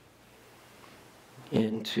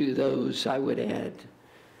 And to those, I would add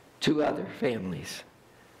two other families.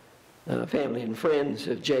 Family and friends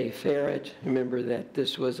of Jay Ferret. Remember that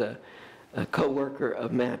this was a co-worker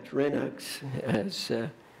of Matt Rennox as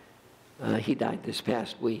he died this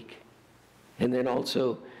past week. And then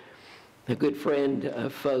also a good friend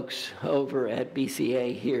of folks over at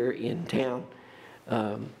BCA here in town,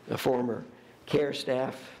 a former care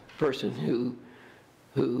staff person who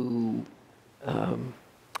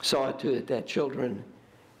saw to it that children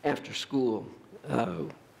after school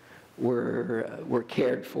were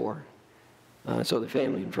cared for. So the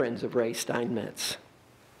family and friends of Ray Steinmetz,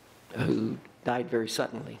 who died very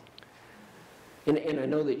suddenly. And I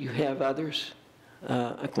know that you have others,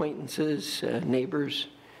 acquaintances, neighbors,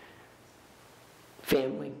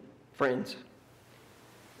 family, friends.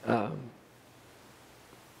 As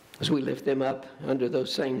we lift them up under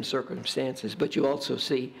those same circumstances, but you also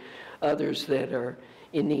see others that are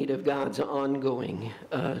in need of God's ongoing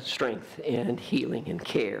strength and healing and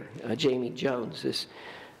care. Jamie Jones, this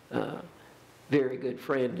very good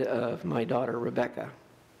friend of my daughter Rebecca,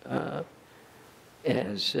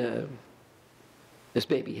 as this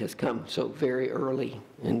baby has come so very early,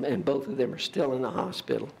 and both of them are still in the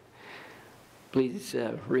hospital. Please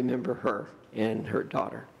remember her and her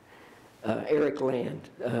daughter. Eric Land,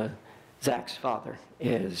 Zach's father,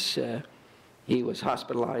 as he was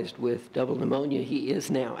hospitalized with double pneumonia. He is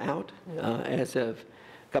now out as of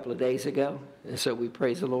a couple of days ago, and so we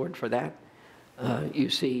praise the Lord for that. You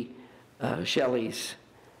see Shelley's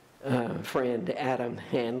friend Adam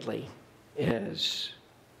Handley, as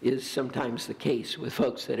is sometimes the case with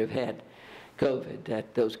folks that have had COVID,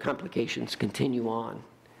 that those complications continue on.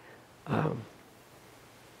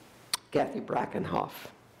 Kathy Brackenhoff,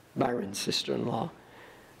 Byron's sister-in-law,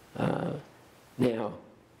 now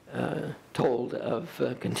told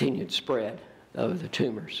of continued spread of the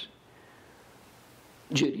tumors.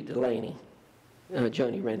 Judy Delaney,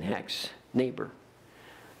 Joni Renhack's neighbor,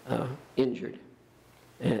 injured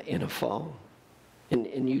in a fall.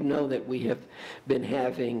 And you know that we have been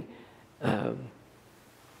having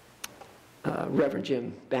Reverend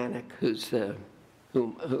Jim Bannock,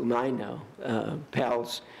 whom I know,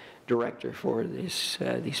 PAL's director for these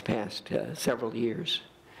past several years,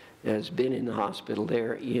 has been in the hospital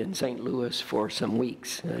there in St. Louis for some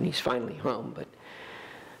weeks, and he's finally home. But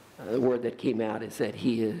the word that came out is that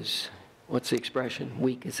he is, what's the expression,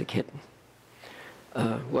 weak as a kitten,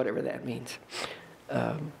 whatever that means.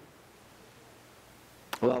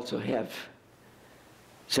 We also have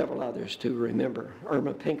several others to remember.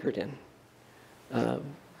 Irma Pinkerton,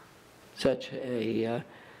 such a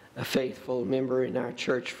faithful member in our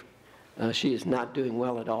church. She is not doing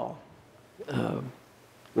well at all.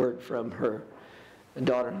 Word from her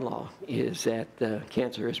daughter-in-law is that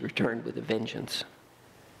cancer has returned with a vengeance.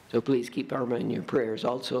 So please keep Irma in your prayers.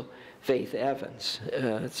 Also, Faith Evans,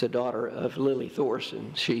 it's a daughter of Lily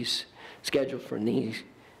Thorson. She's scheduled for knee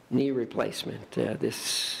replacement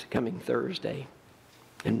this coming Thursday.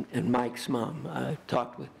 And Mike's mom,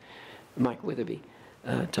 talked with Mike Witherby,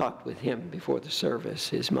 talked with him before the service.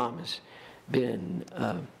 His mom has been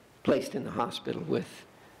placed in the hospital with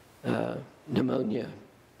pneumonia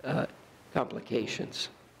complications.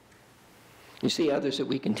 You see others that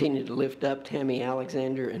we continue to lift up, Tammy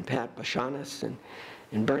Alexander and Pat Bashanis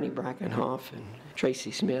and Bernie Brackenhoff and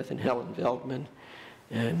Tracy Smith and Helen Veldman.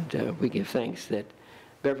 And we give thanks that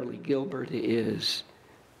Beverly Gilbert is,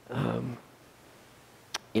 has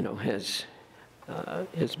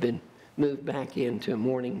been moved back into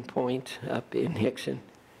Morning Point up in Hickson.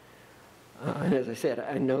 And as I said,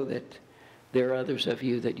 I know that there are others of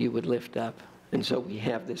you that you would lift up. And so we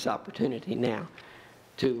have this opportunity now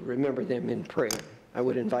to remember them in prayer. I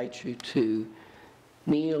would invite you to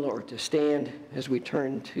kneel or to stand as we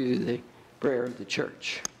turn to the prayer of the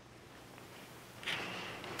church.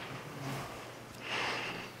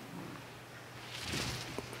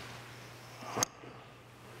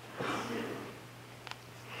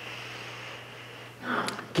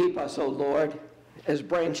 Keep us, O Lord, as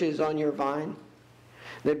branches on your vine,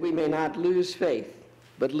 that we may not lose faith,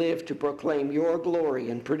 but live to proclaim your glory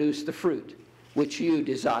and produce the fruit which you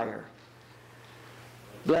desire.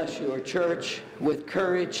 Bless your church with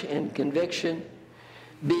courage and conviction.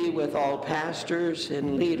 Be with all pastors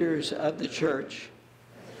and leaders of the church.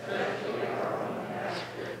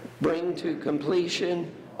 Bring to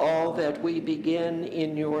completion all that we begin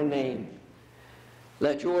in your name.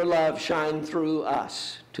 Let your love shine through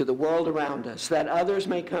us to the world around us, that others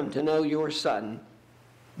may come to know your Son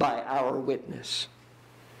by our witness.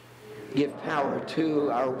 Give power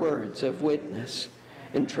to our words of witness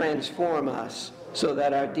and transform us so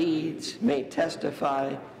that our deeds may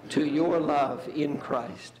testify to your love in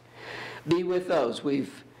Christ. Be with those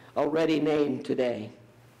we've already named today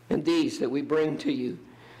and these that we bring to you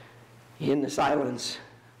in the silence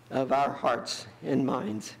of our hearts and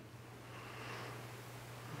minds.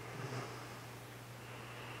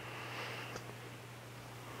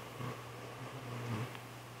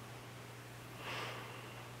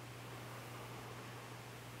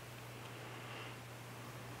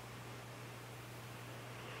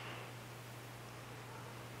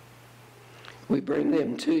 We bring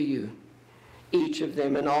them to you, each of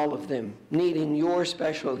them and all of them, needing your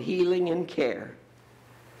special healing and care.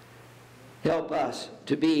 Help us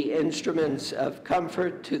to be instruments of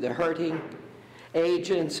comfort to the hurting,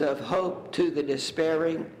 agents of hope to the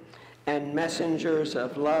despairing, and messengers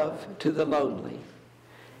of love to the lonely.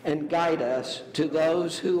 And guide us to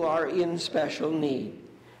those who are in special need,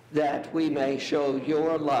 that we may show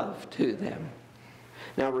your love to them.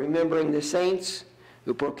 Now, remembering the saints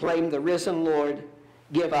who proclaim the risen Lord,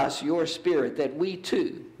 give us your Spirit that we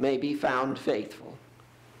too may be found faithful.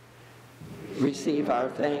 Receive our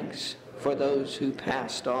thanks for those who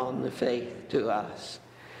passed on the faith to us,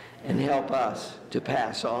 and help us to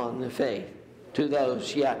pass on the faith to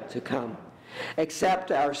those yet to come.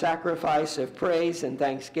 Accept our sacrifice of praise and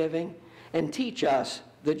thanksgiving, and teach us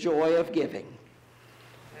the joy of giving.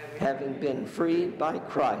 Having been freed by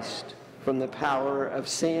Christ from the power of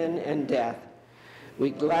sin and death, we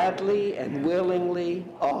gladly and willingly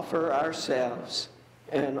offer ourselves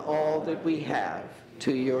and all that we have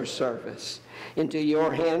to your service. Into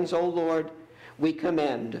your hands, O Lord, we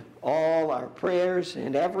commend all our prayers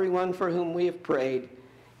and everyone for whom we have prayed,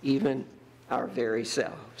 even our very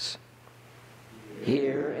selves.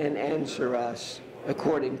 Hear and answer us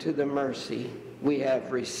according to the mercy we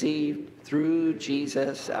have received through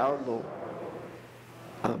Jesus our Lord.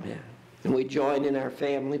 Amen. And we join in our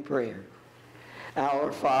family prayer.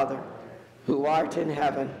 Our Father, who art in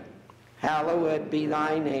heaven, hallowed be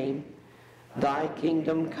thy name. Thy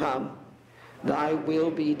kingdom come, thy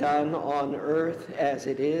will be done on earth as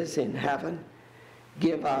it is in heaven.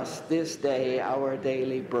 Give us this day our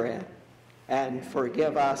daily bread, and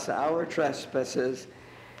forgive us our trespasses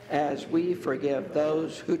as we forgive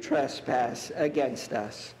those who trespass against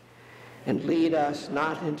us. And lead us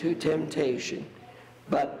not into temptation,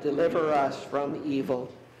 but deliver us from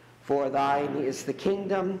evil. For thine is the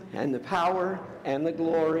kingdom and the power and the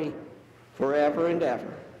glory forever and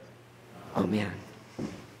ever. Amen.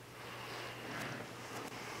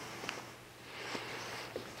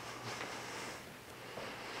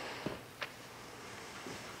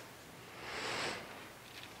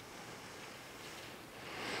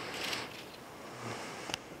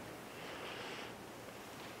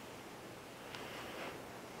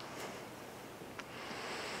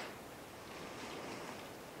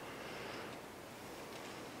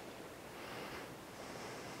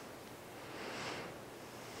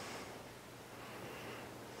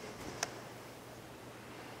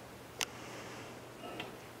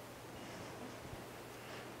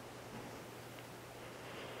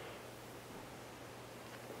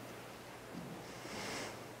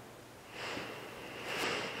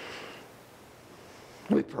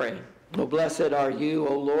 We pray. Oh, blessed are you,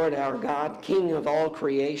 O Lord our God, King of all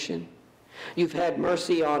creation. You've had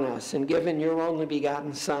mercy on us and given your only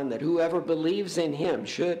begotten Son, that whoever believes in him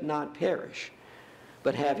should not perish,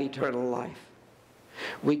 but have eternal life.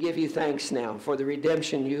 We give you thanks now for the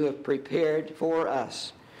redemption you have prepared for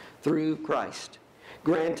us through Christ.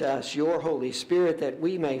 Grant us your Holy Spirit, that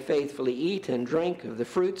we may faithfully eat and drink of the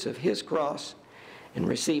fruits of his cross and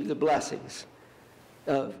receive the blessings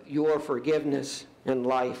of your forgiveness and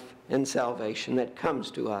life and salvation that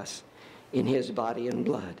comes to us in his body and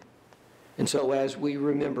blood. And so as we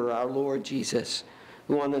remember our Lord Jesus,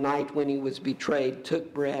 who on the night when he was betrayed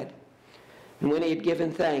took bread, and when he had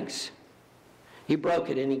given thanks, he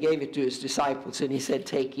broke it and he gave it to his disciples, and he said,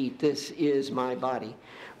 "Take, eat, this is my body,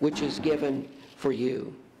 which is given for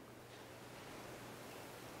you.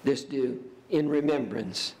 This do in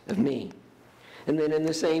remembrance of me." And then in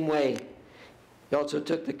the same way, He also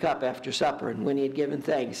took the cup after supper, and when he had given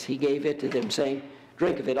thanks, he gave it to them, saying,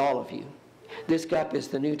 "Drink of it, all of you. This cup is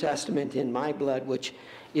the New Testament in my blood, which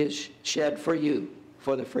is shed for you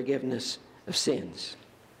for the forgiveness of sins.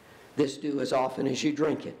 This do as often as you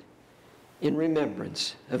drink it, in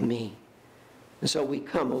remembrance of me." And so we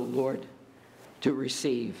come, O Lord, to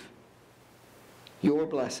receive your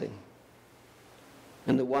blessing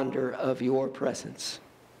and the wonder of your presence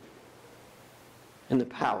and the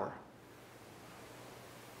power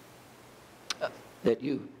that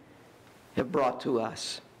you have brought to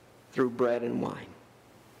us through bread and wine.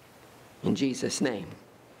 In Jesus' name,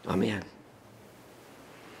 amen.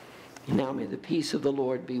 And now may the peace of the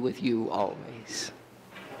Lord be with you always.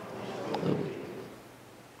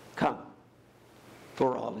 Come,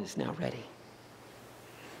 for all is now ready.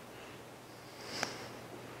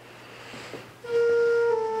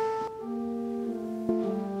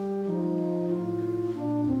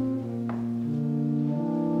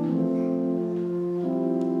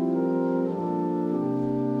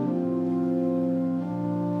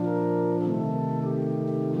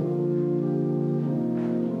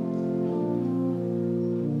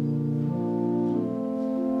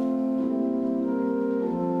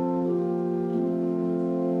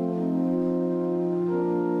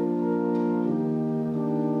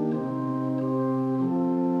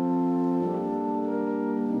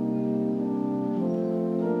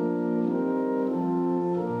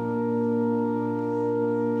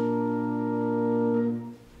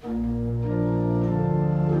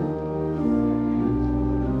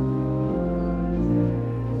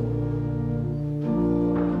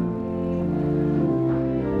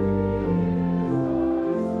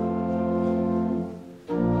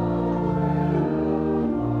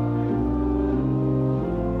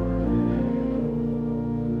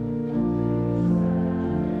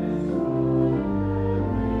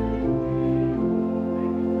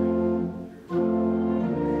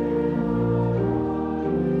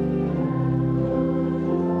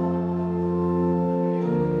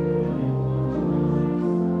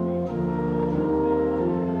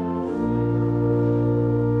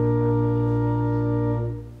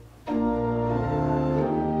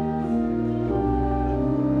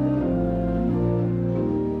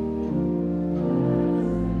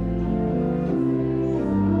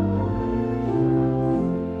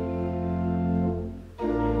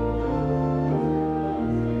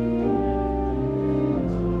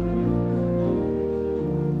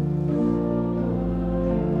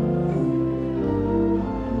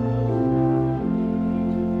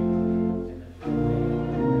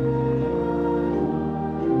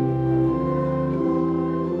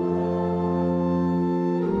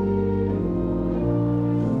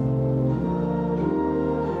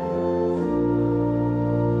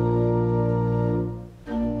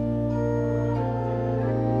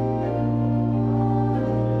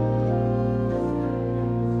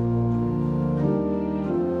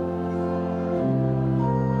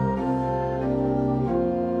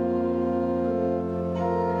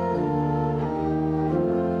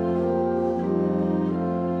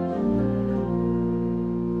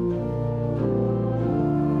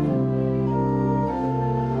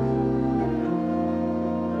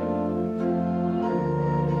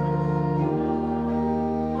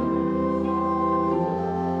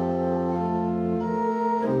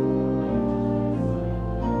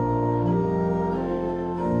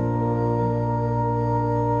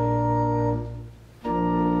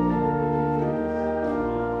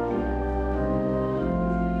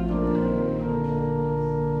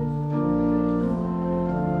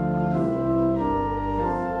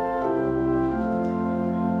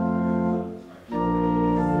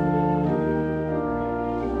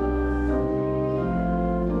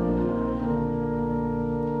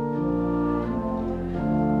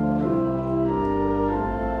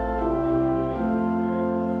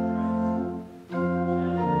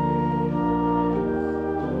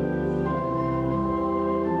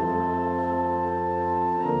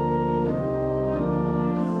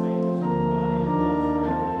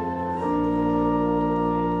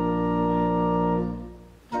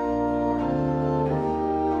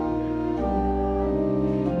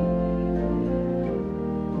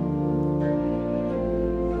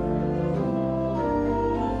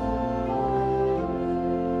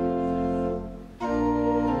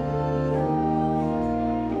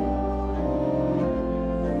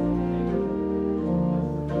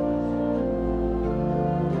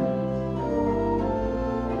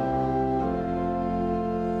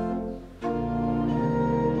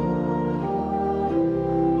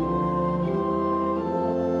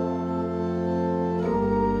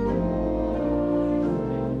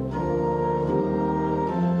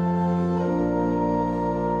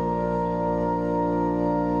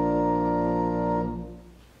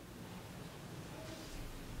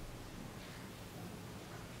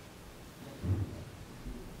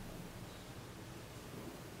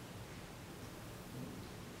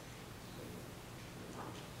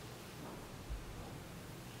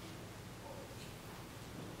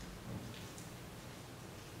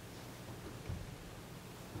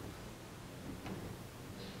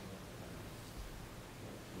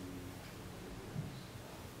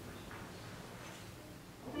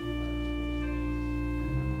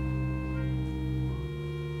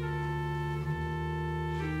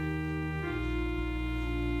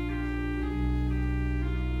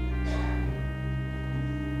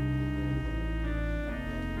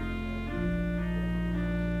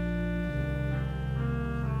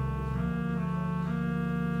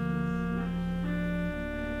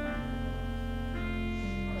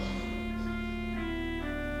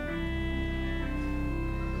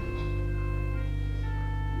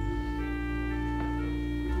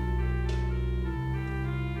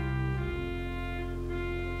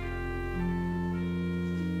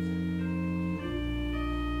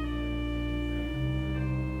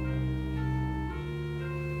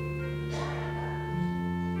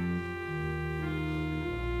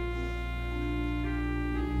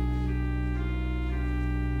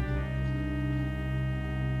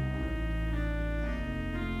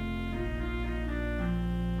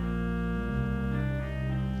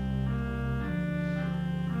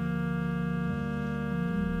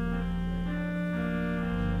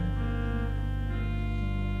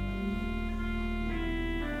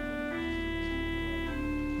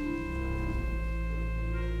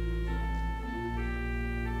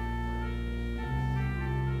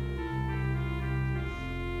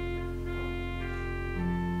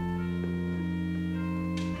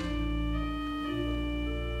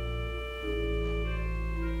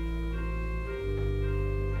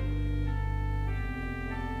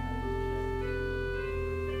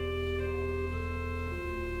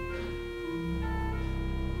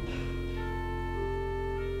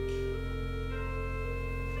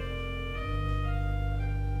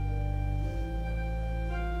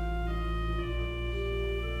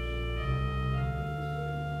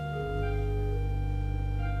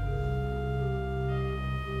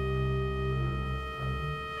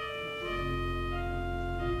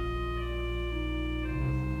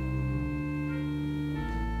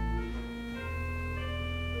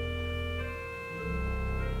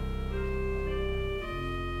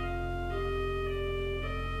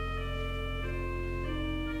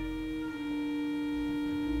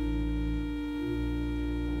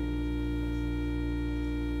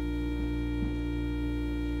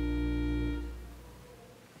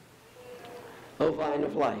 O vine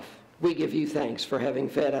of life, we give you thanks for having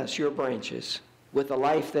fed us, your branches, with a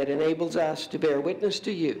life that enables us to bear witness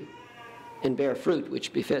to you and bear fruit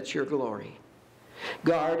which befits your glory.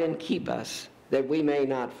 Guard and keep us, that we may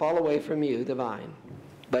not fall away from you, the vine,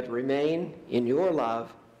 but remain in your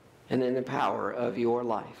love and in the power of your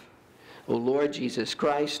life. O Lord Jesus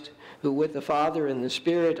Christ, who with the Father and the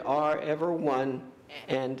Spirit are ever one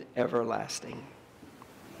and everlasting.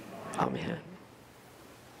 Amen.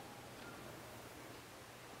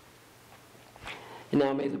 And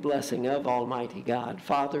now may the blessing of Almighty God,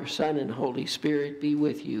 Father, Son, and Holy Spirit be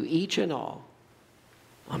with you, each and all.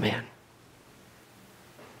 Amen.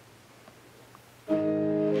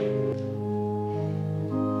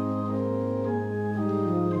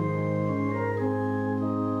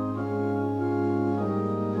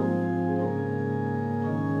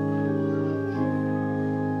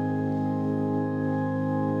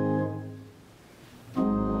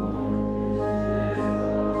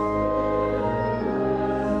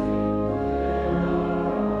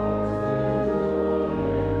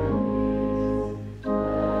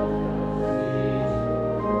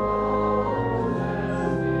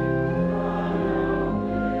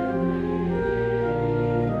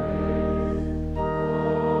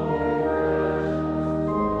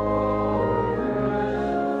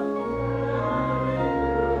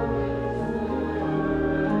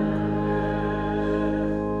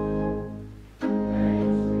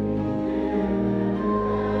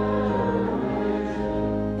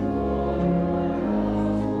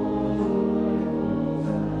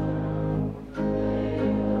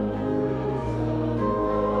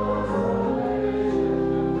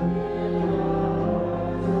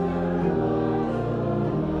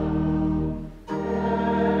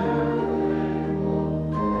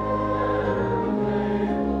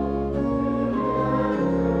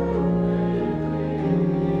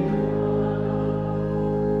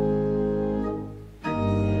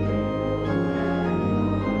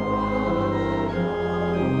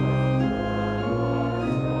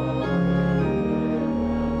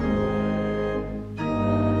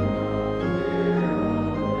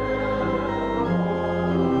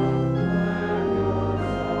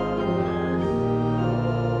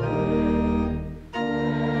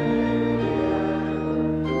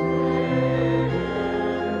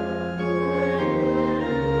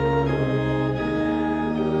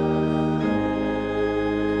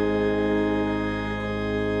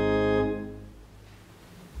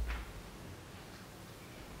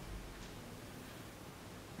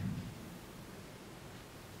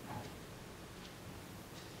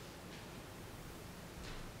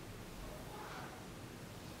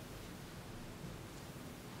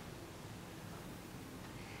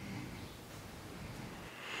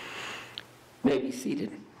 May be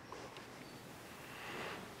seated.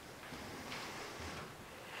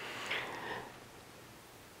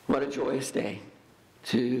 What a joyous day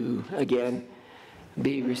to again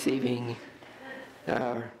be receiving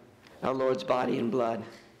our Lord's body and blood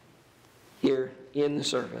here in the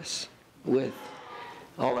service with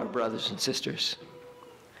all our brothers and sisters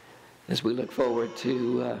as we look forward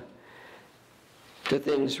to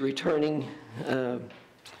things returning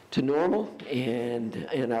to normal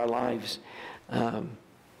and our lives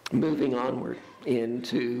moving onward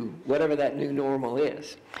into whatever that new normal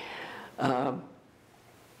is.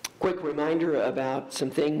 Quick reminder about some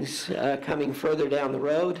things coming further down the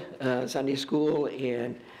road. Sunday school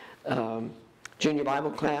and junior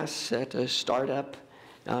Bible class set to start up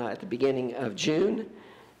at the beginning of June.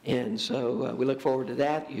 And so we look forward to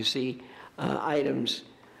that. You see items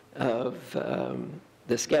of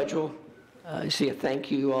the schedule. You see a thank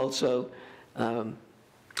you also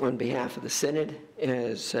on behalf of the Synod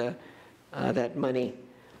as that money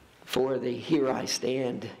for the Here I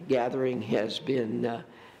Stand gathering has been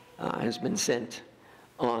sent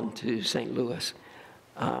on to St. Louis.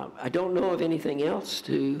 I don't know of anything else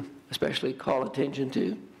to especially call attention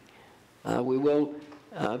to. We will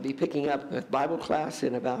be picking up with Bible class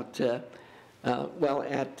in about, at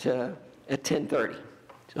 10:30,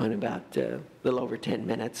 so in about a little over 10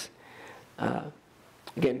 minutes.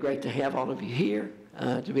 Again, great to have all of you here,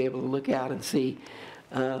 to be able to look out and see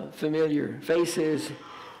familiar faces,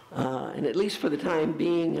 and at least for the time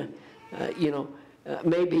being,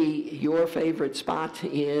 maybe your favorite spot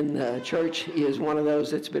in the church is one of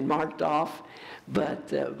those that's been marked off,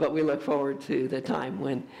 but we look forward to the time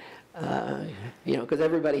when, because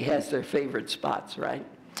everybody has their favorite spots, right?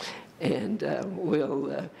 And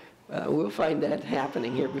we'll find that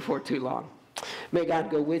happening here before too long. May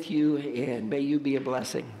God go with you, and may you be a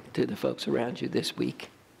blessing to the folks around you this week.